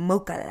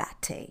mocha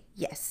latte.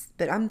 Yes,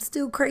 but I'm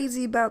still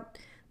crazy about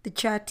the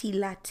chai tea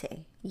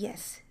latte.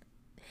 Yes.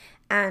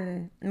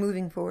 And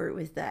moving forward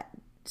with that,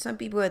 some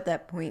people at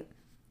that point,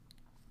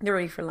 they're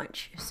ready for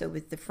lunch. So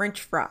with the French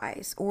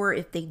fries, or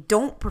if they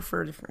don't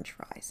prefer the French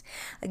fries,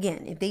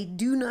 again, if they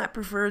do not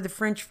prefer the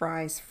French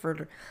fries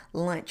for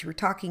lunch, we're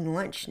talking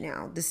lunch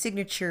now, the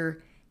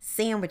signature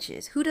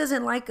sandwiches. Who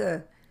doesn't like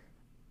a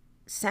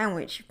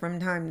sandwich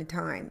from time to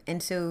time?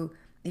 And so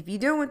if you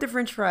don't want the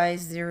French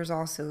fries, there's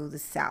also the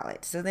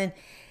salad. So then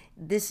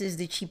this is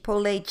the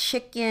chipotle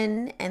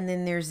chicken, and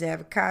then there's the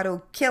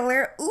avocado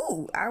killer.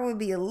 Ooh, I would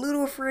be a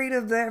little afraid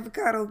of the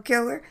avocado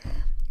killer.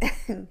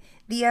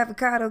 The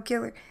avocado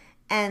killer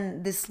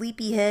and the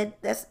sleepyhead.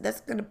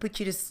 That's gonna put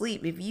you to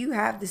sleep. If you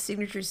have the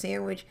signature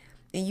sandwich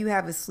and you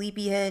have a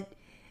sleepyhead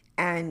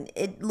and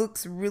it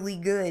looks really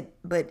good,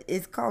 but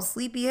it's called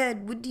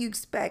sleepyhead, what do you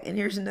expect? And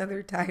here's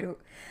another title: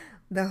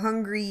 the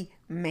hungry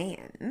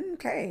man.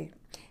 Okay,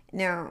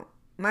 now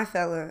my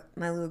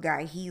little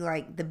guy, he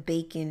liked the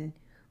bacon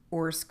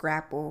or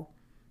scrapple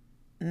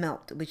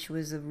melt, which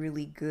was a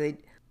really good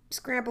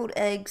scrambled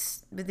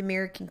eggs with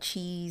American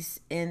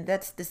cheese, and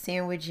that's the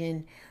sandwich.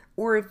 And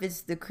or if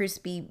it's the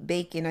crispy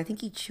bacon, I think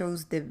he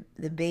chose the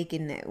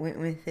bacon that went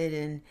with it,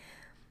 and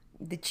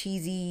the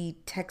cheesy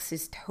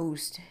Texas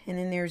toast. And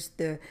then there's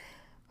the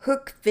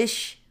hook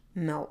fish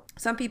melt.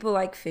 Some people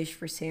like fish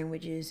for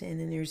sandwiches.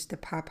 And then there's the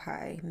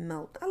Popeye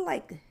melt. I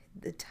like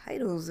the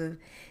titles of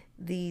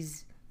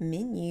these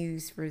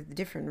menus for the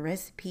different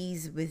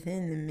recipes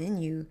within the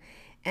menu.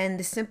 And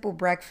the simple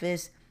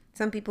breakfast,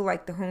 some people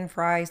like the home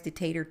fries, the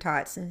tater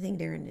tots. I think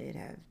Darren did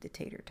have the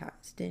tater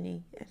tots, didn't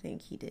he? I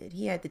think he did.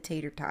 He had the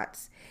tater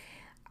tots.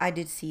 I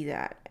did see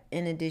that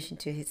in addition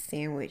to his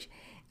sandwich.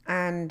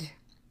 And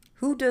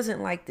who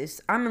doesn't like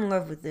this? I'm in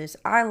love with this.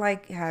 I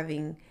like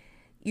having,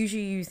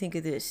 usually you think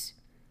of this,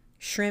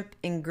 shrimp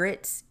and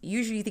grits.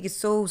 Usually you think it's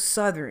so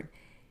southern.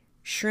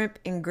 Shrimp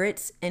and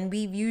grits. And we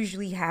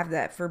usually have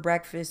that for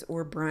breakfast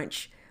or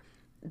brunch.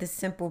 The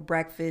simple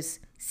breakfast,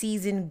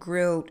 seasoned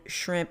grilled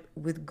shrimp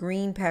with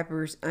green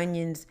peppers,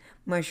 onions,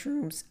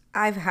 mushrooms.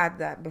 I've had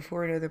that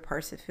before in other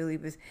parts of Philly,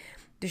 but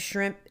the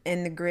shrimp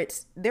and the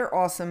grits, they're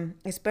awesome.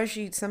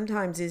 Especially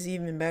sometimes it's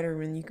even better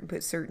when you can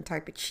put certain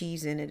type of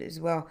cheese in it as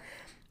well.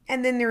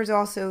 And then there's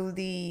also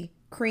the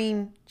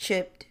cream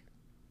chipped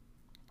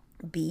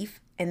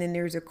beef, and then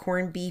there's a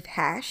corned beef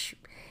hash,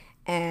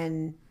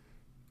 and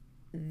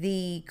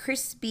the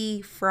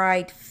crispy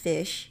fried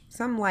fish.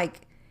 Some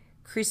like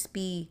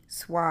crispy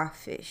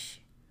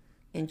swordfish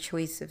and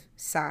choice of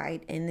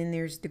side. And then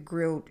there's the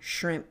grilled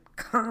shrimp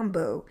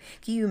combo.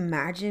 Can you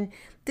imagine?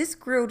 This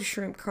grilled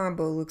shrimp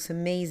combo looks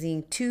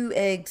amazing. 2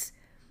 eggs,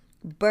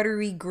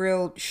 buttery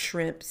grilled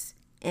shrimps,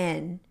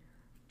 and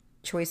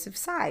choice of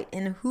side.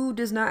 And who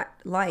does not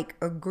like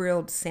a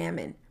grilled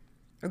salmon?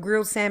 A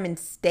grilled salmon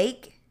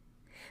steak.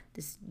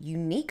 This is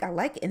unique. I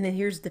like it. And then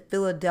here's the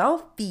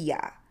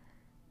Philadelphia.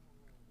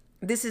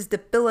 This is the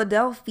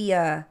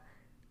Philadelphia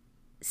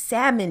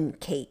salmon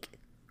cake.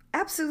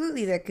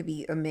 Absolutely, that could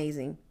be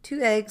amazing.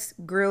 2 eggs,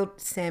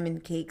 grilled salmon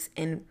cakes,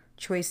 and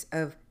choice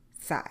of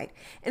side.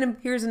 And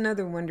here's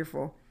another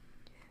wonderful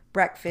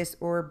breakfast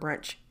or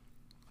brunch.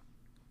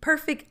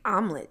 Perfect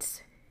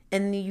omelets.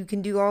 And you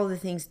can do all the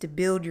things to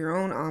build your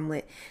own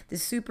omelet. The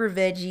super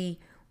veggie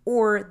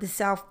or the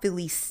South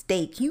Philly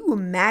steak. Can you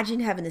imagine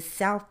having a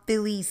South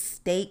Philly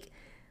steak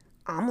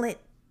omelet?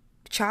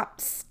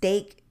 Chopped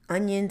steak,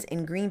 onions,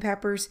 and green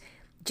peppers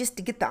just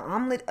to get the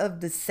omelet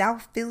of the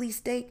South Philly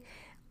steak,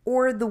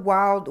 or the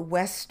Wild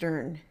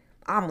Western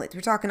omelets.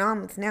 We're talking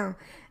omelets now.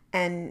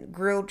 And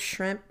grilled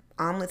shrimp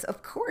omelets,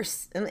 of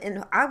course.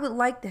 And I would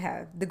like to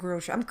have the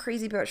grilled shrimp. I'm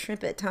crazy about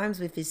shrimp at times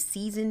if it's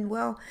seasoned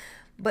well.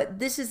 But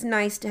this is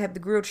nice to have the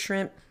grilled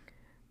shrimp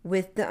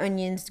with the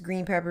onions,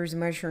 green peppers,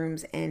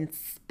 mushrooms, and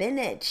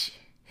spinach.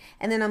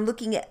 And then I'm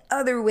looking at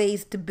other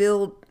ways to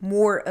build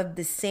more of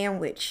the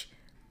sandwich,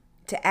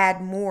 to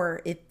add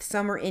more if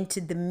some are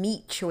into the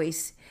meat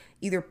choice.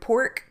 Either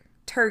pork,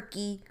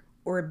 turkey,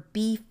 or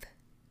beef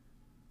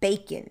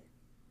bacon,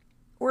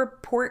 or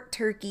pork,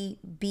 turkey,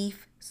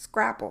 beef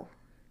scrapple,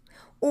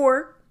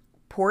 or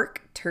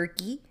pork,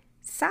 turkey,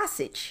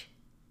 sausage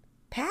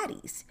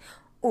patties,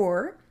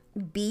 or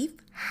beef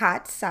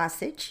hot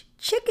sausage,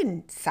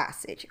 chicken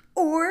sausage,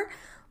 or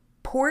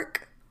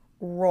pork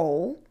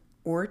roll,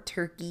 or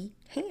turkey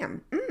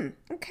ham.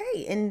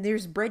 Okay, and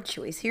there's bread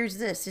choice. Here's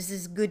this. This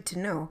is good to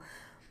know.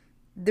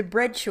 The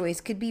bread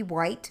choice could be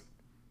white,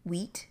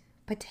 wheat,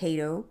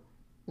 potato,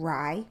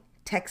 rye,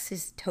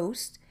 Texas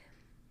toast,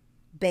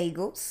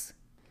 bagels,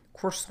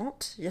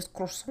 croissant, just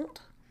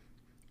croissant,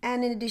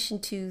 and in addition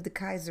to the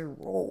Kaiser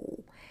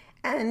roll.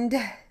 And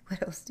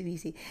what else do we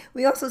see?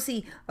 We also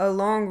see a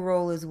long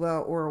roll as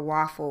well, or a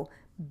waffle.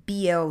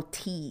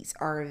 BLTs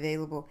are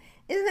available.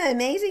 Isn't that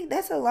amazing?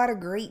 That's a lot of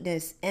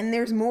greatness. And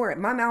there's more.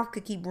 My mouth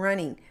could keep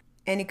running,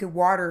 and it could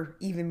water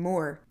even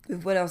more.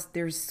 What else?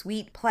 There's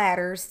sweet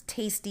platters,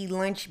 tasty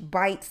lunch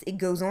bites. It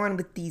goes on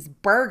with these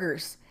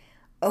burgers.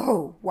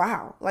 Oh,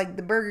 wow. Like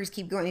the burgers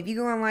keep going. If you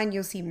go online,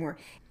 you'll see more.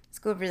 Let's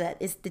go over that.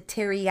 It's the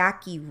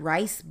teriyaki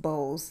rice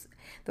bowls.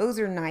 Those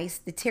are nice.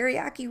 The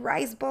teriyaki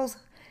rice bowls,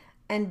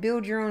 and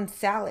build your own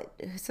salad.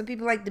 Some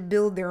people like to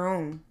build their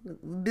own.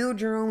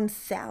 Build your own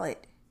salad.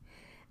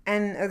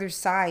 And other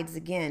sides,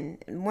 again,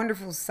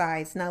 wonderful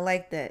sides. And I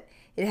like that.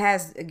 It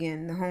has,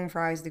 again, the home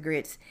fries, the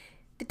grits,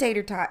 the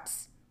tater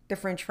tots, the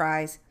french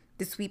fries,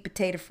 the sweet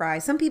potato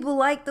fries. Some people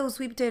like those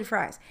sweet potato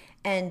fries.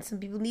 And some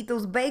people need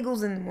those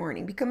bagels in the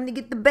morning. We coming to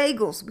get the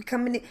bagels.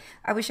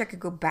 I wish I could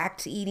go back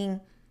to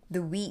eating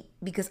the wheat,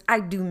 because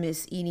I do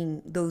miss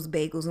eating those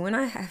bagels. And when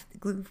I have the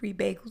gluten-free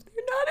bagels,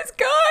 they're not as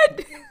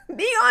good.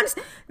 Be honest,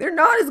 they're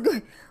not as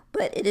good.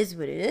 But it is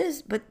what it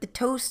is. But the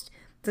toast,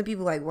 some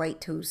people like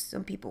white toast.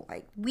 Some people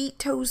like wheat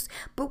toast.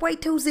 But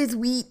white toast is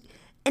wheat.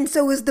 And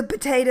so is the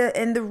potato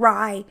and the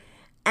rye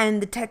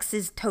and the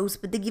Texas toast.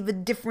 But they give a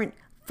different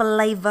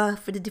flavor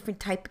for the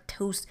different type of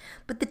toast.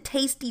 But the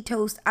tasty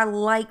toast, I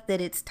like that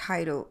it's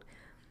titled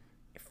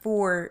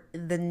for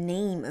the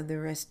name of the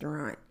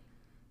restaurant,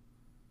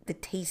 the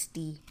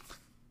tasty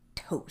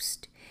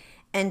toast.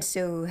 And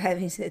so,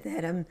 having said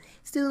that, I'm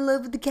still in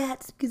love with the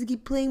cats because I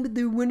keep playing with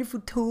their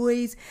wonderful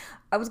toys.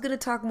 I was going to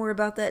talk more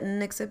about that in the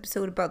next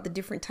episode, about the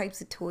different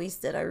types of toys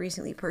that I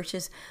recently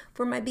purchased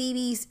for my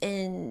babies,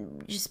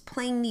 and just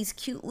playing these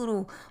cute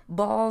little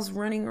balls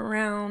running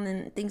around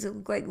and things that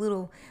look like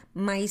little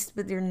mice,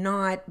 but they're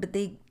not, but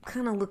they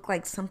kind of look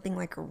like something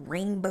like a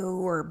rainbow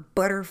or a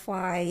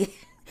butterfly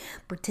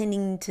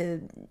pretending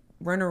to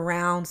run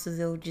around, so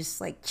they'll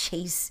just like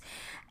chase.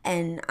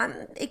 And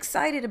I'm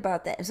excited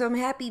about that. So I'm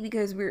happy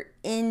because we're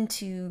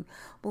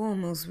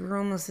almost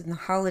in the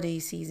holiday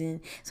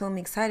season. So I'm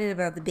excited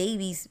about the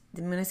babies.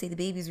 When I say the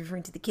babies,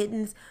 referring to the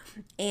kittens.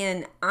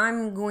 And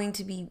I'm going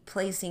to be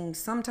placing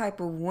some type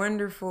of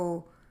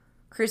wonderful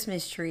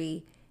Christmas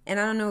tree. And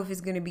I don't know if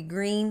it's going to be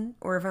green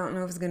or I don't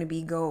know if it's going to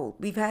be gold.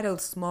 We've had a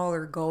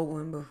smaller gold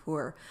one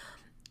before.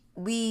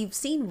 We've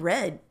seen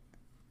red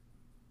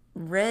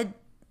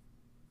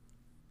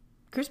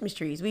Christmas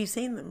trees. We've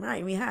seen them,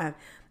 right? We have.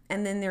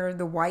 And then there are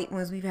the white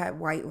ones. We've had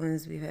white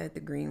ones. We've had the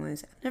green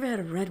ones. I've never had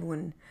a red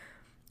one.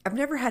 I've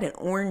never had an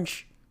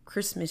orange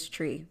Christmas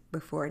tree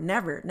before.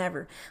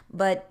 Never.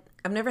 But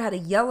I've never had a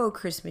yellow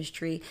Christmas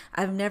tree.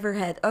 I've never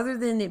had, other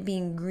than it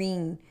being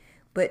green,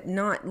 but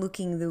not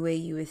looking the way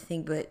you would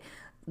think. But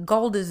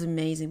gold is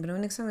amazing. But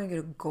next time I get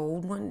a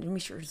gold one,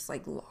 make sure it's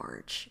like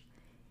large.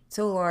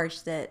 So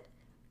large that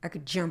I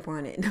could jump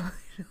on it.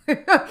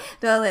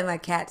 Don't let my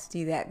cats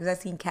do that, because I've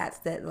seen cats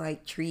that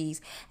like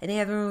trees and they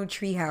have their own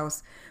tree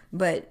house,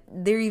 but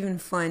they're even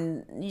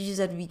fun. You just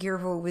have to be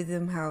careful with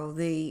them how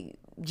they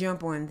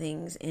jump on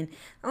things. And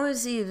I want to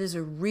see if there's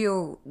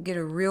get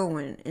a real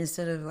one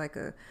instead of like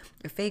a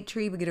fake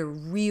tree, but get a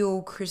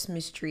real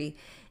Christmas tree,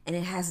 and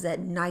it has that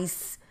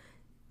nice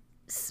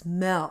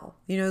smell.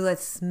 That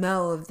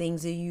smell of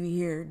things that you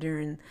hear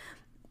during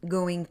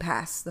going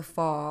past the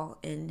fall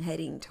and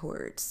heading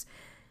towards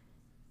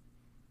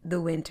the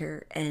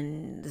winter,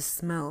 and the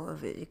smell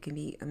of it can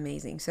be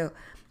amazing. So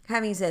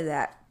having said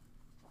that,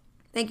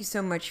 thank you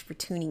so much for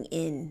tuning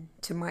in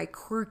to my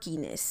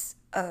quirkiness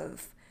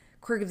of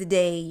Quirk of the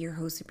Day, your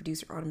host and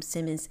producer Autumn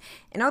Simmons,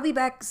 and I'll be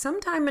back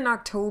sometime in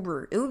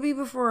October. It will be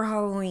before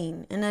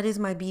Halloween, and that is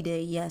my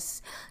B-Day.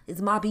 Yes,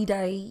 it's my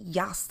B-Day.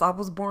 Yes, I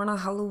was born on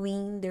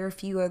Halloween. There are a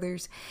few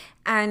others,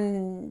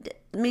 and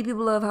many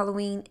people love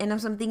Halloween, and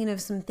I'm thinking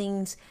of some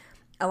things.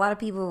 A lot of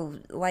people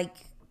like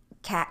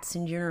cats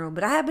in general,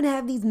 but I happen to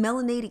have these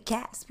melanated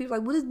cats. People are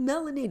like, what is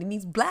melanated? It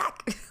means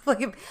black.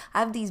 Like, I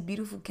have these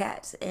beautiful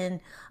cats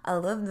and I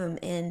love them,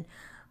 and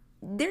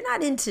they're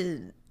not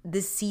into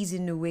this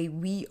season the way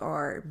we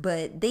are,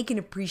 but they can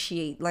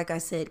appreciate, like I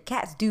said,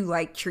 cats do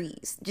like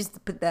trees. Just to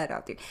put that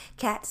out there.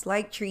 Cats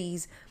like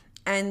trees,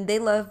 and they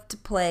love to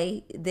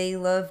play. They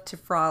love to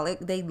frolic.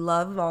 They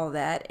love all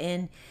that,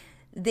 and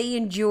they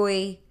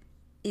enjoy.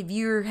 If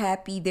you're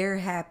happy, they're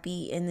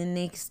happy, and then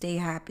they stay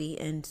happy.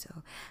 And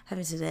so,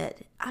 having said that,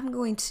 I'm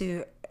going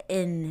to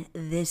end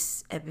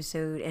this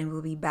episode, and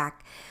we'll be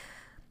back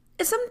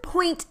at some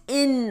point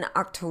in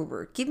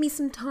October. Give me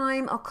some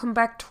time. I'll come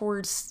back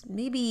towards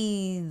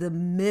maybe the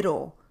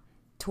middle,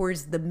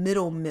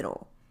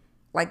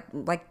 like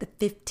the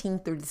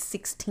 15th or the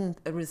 16th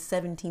or the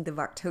 17th of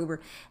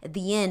October at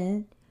the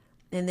end.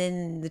 And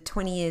then the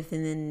 20th,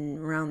 and then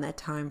around that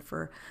time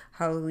for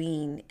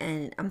Halloween.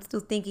 And I'm still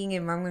thinking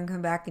if I'm going to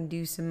come back and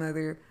do some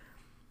other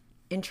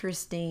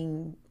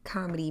interesting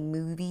comedy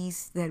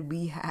movies that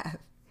we have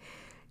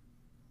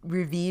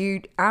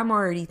reviewed. I'm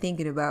already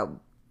thinking about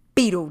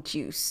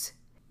Beetlejuice.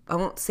 I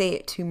won't say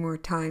it 2 more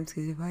times,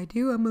 because if I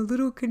do, I'm a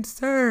little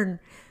concerned.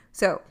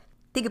 So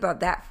think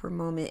about that for a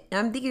moment. And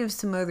I'm thinking of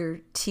some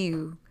other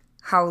 2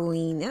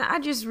 Halloween. And I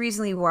just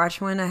recently watched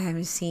one I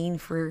haven't seen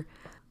for...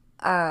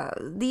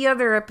 the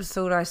other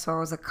episode I saw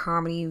was a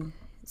comedy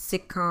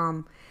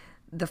sitcom,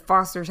 The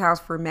Foster's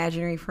House for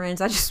Imaginary Friends.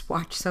 I just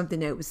watched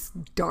something that was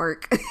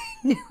dark.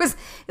 it was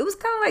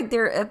kind of like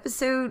their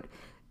episode.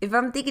 If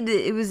I'm thinking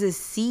that it was a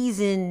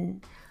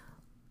season,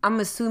 I'm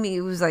assuming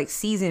it was like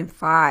season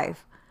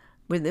 5,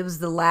 but it was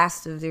the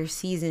last of their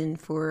season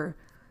for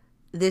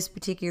this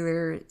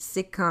particular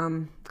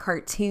sitcom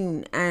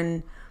cartoon.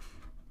 And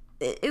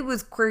it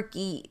was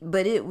quirky,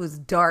 but it was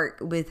dark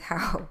with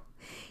how...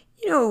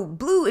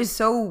 Blue is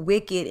so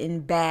wicked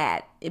and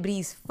bad, but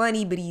he's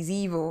funny, but he's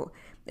evil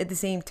at the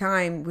same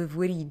time with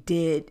what he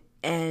did.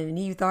 And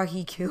he thought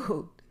he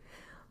killed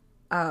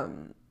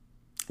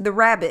the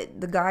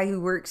rabbit, the guy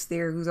who works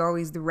there, who's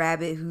always the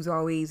rabbit, who's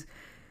always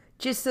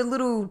just a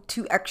little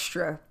too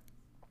extra,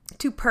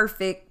 too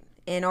perfect,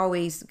 and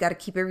always got to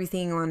keep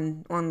everything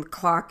on the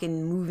clock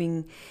and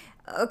moving.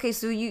 Okay,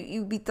 so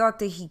you be thought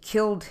that he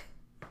killed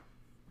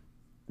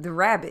the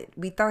rabbit.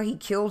 We thought he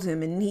killed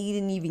him, and he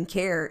didn't even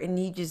care, and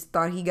he just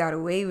thought he got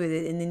away with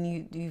it. And then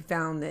you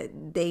found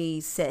that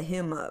they set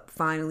him up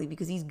finally,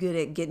 because he's good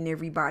at getting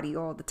everybody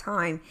all the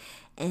time,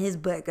 and his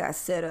butt got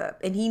set up,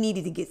 and he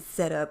needed to get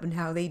set up. And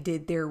how they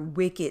did their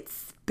wicked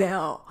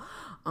spell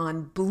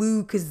on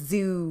Blue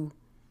Kazoo.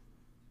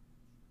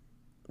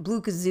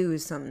 Blue Kazoo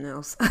is something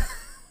else.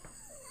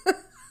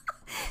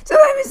 So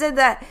having said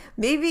that,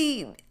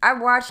 maybe I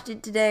watched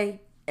it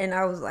today and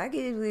I was like, I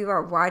can't believe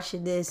I'm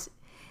watching this.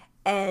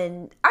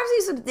 And I've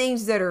seen some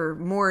things that are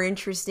more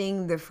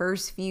interesting the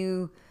first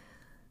few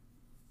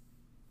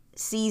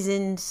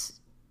seasons,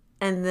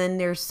 and then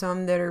there's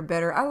some that are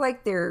better. I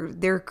like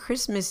their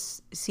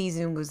Christmas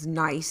season was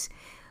nice.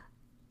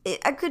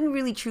 I couldn't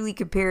really truly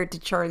compare it to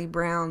Charlie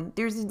Brown.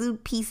 There's a little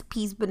piece,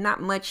 but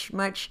not much.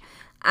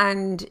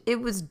 And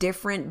it was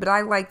different, but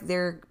I like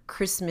their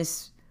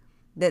Christmas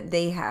that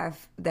they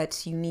have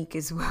that's unique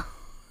as well.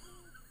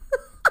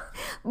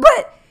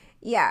 But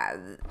yeah,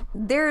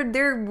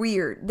 they're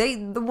weird.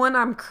 The one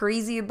I'm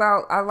crazy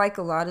about, I like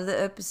a lot of the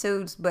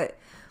episodes, but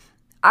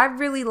I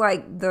really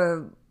like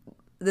the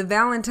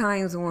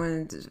Valentine's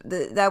one.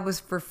 That was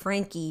for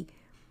Frankie,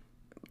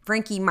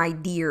 my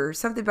dear.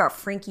 Something about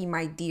Frankie,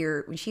 my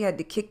dear, when she had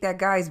to kick that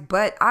guy's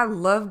butt. I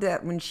loved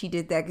that when she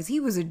did that because he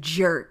was a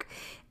jerk,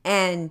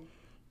 and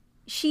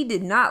she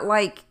did not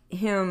like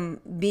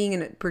him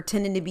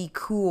pretending to be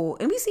cool.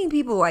 And we've seen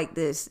people like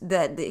this,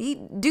 that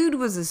dude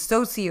was a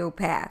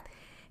sociopath,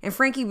 and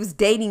Frankie was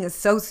dating a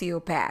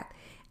sociopath.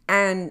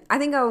 And I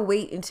think I'll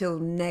wait until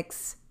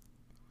next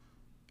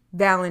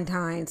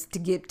Valentine's to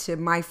get to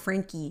my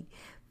Frankie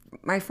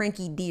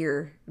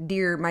dear,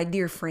 my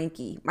dear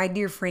Frankie. I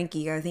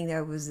think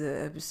that was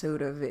the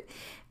episode of it.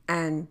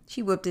 And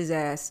she whooped his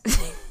ass.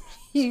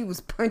 She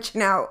was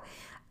punching out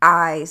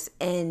eyes,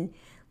 and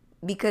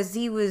because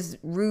he was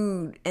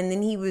rude, and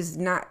then he was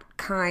not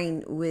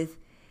kind with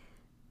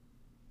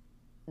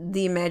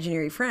the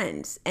imaginary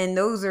friends, and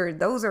those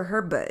are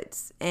her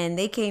buds, and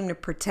they came to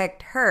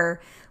protect her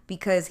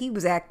because he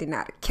was acting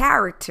out of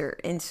character.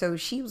 And so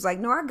she was like,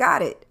 no, I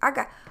got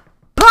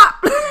pop.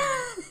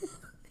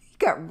 He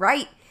got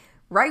right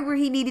where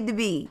he needed to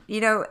be,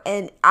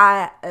 and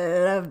I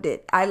loved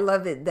it. I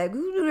love it. That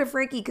who knew that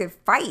Frankie could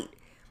fight?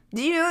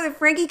 Do you know that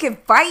Frankie can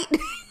fight?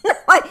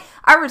 Like,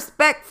 I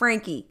respect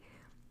Frankie.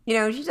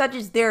 She's not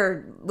just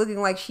there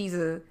looking like she's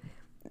a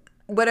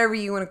whatever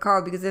you want to call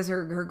it, because that's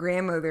her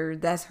grandmother.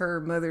 That's her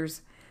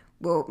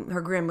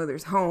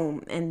grandmother's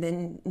home. And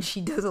then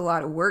she does a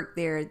lot of work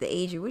there at the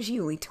age of, was she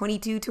only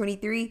 22,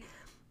 23?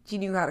 She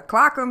knew how to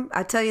clock them.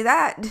 I tell you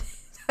that.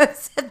 I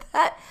said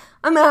that.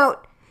 I'm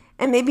out.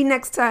 And maybe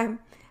next time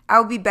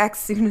I'll be back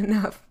soon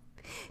enough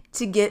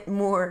to get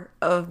more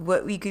of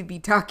what we could be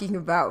talking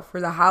about for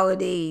the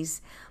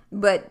holidays.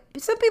 But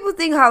some people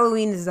think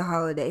Halloween is a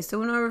holiday. So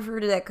when I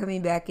refer to that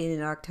coming back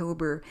in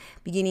October,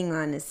 beginning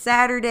on a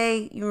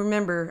Saturday, you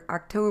remember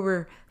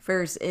October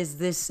 1st is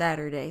this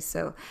Saturday.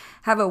 So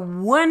have a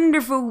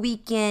wonderful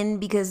weekend,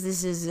 because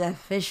this is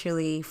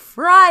officially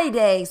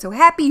Friday. So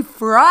happy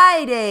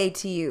Friday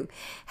to you.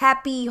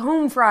 Happy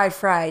Home Fry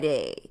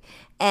Friday.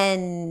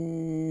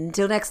 And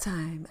until next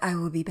time, I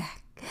will be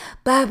back.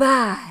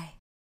 Bye-bye.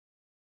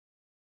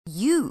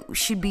 You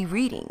should be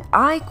reading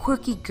I,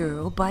 Quirky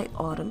Girl by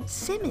Autumn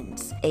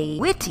Simmons, a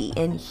witty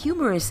and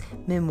humorous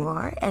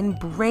memoir and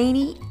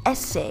brainy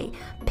essay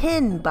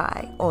penned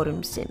by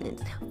Autumn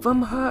Simmons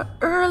from her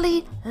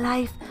early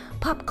life,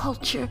 pop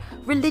culture,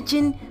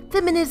 religion,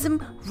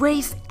 feminism,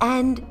 race,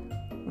 and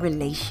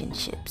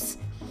relationships.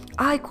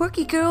 I,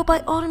 Quirky Girl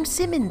by Autumn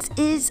Simmons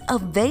is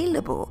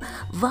available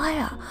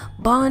via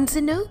Barnes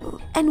 &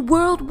 Noble and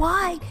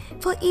worldwide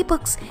for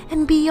ebooks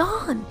and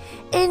beyond.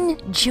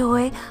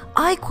 Enjoy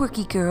I,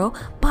 Quirky Girl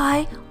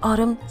by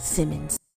Autumn Simmons.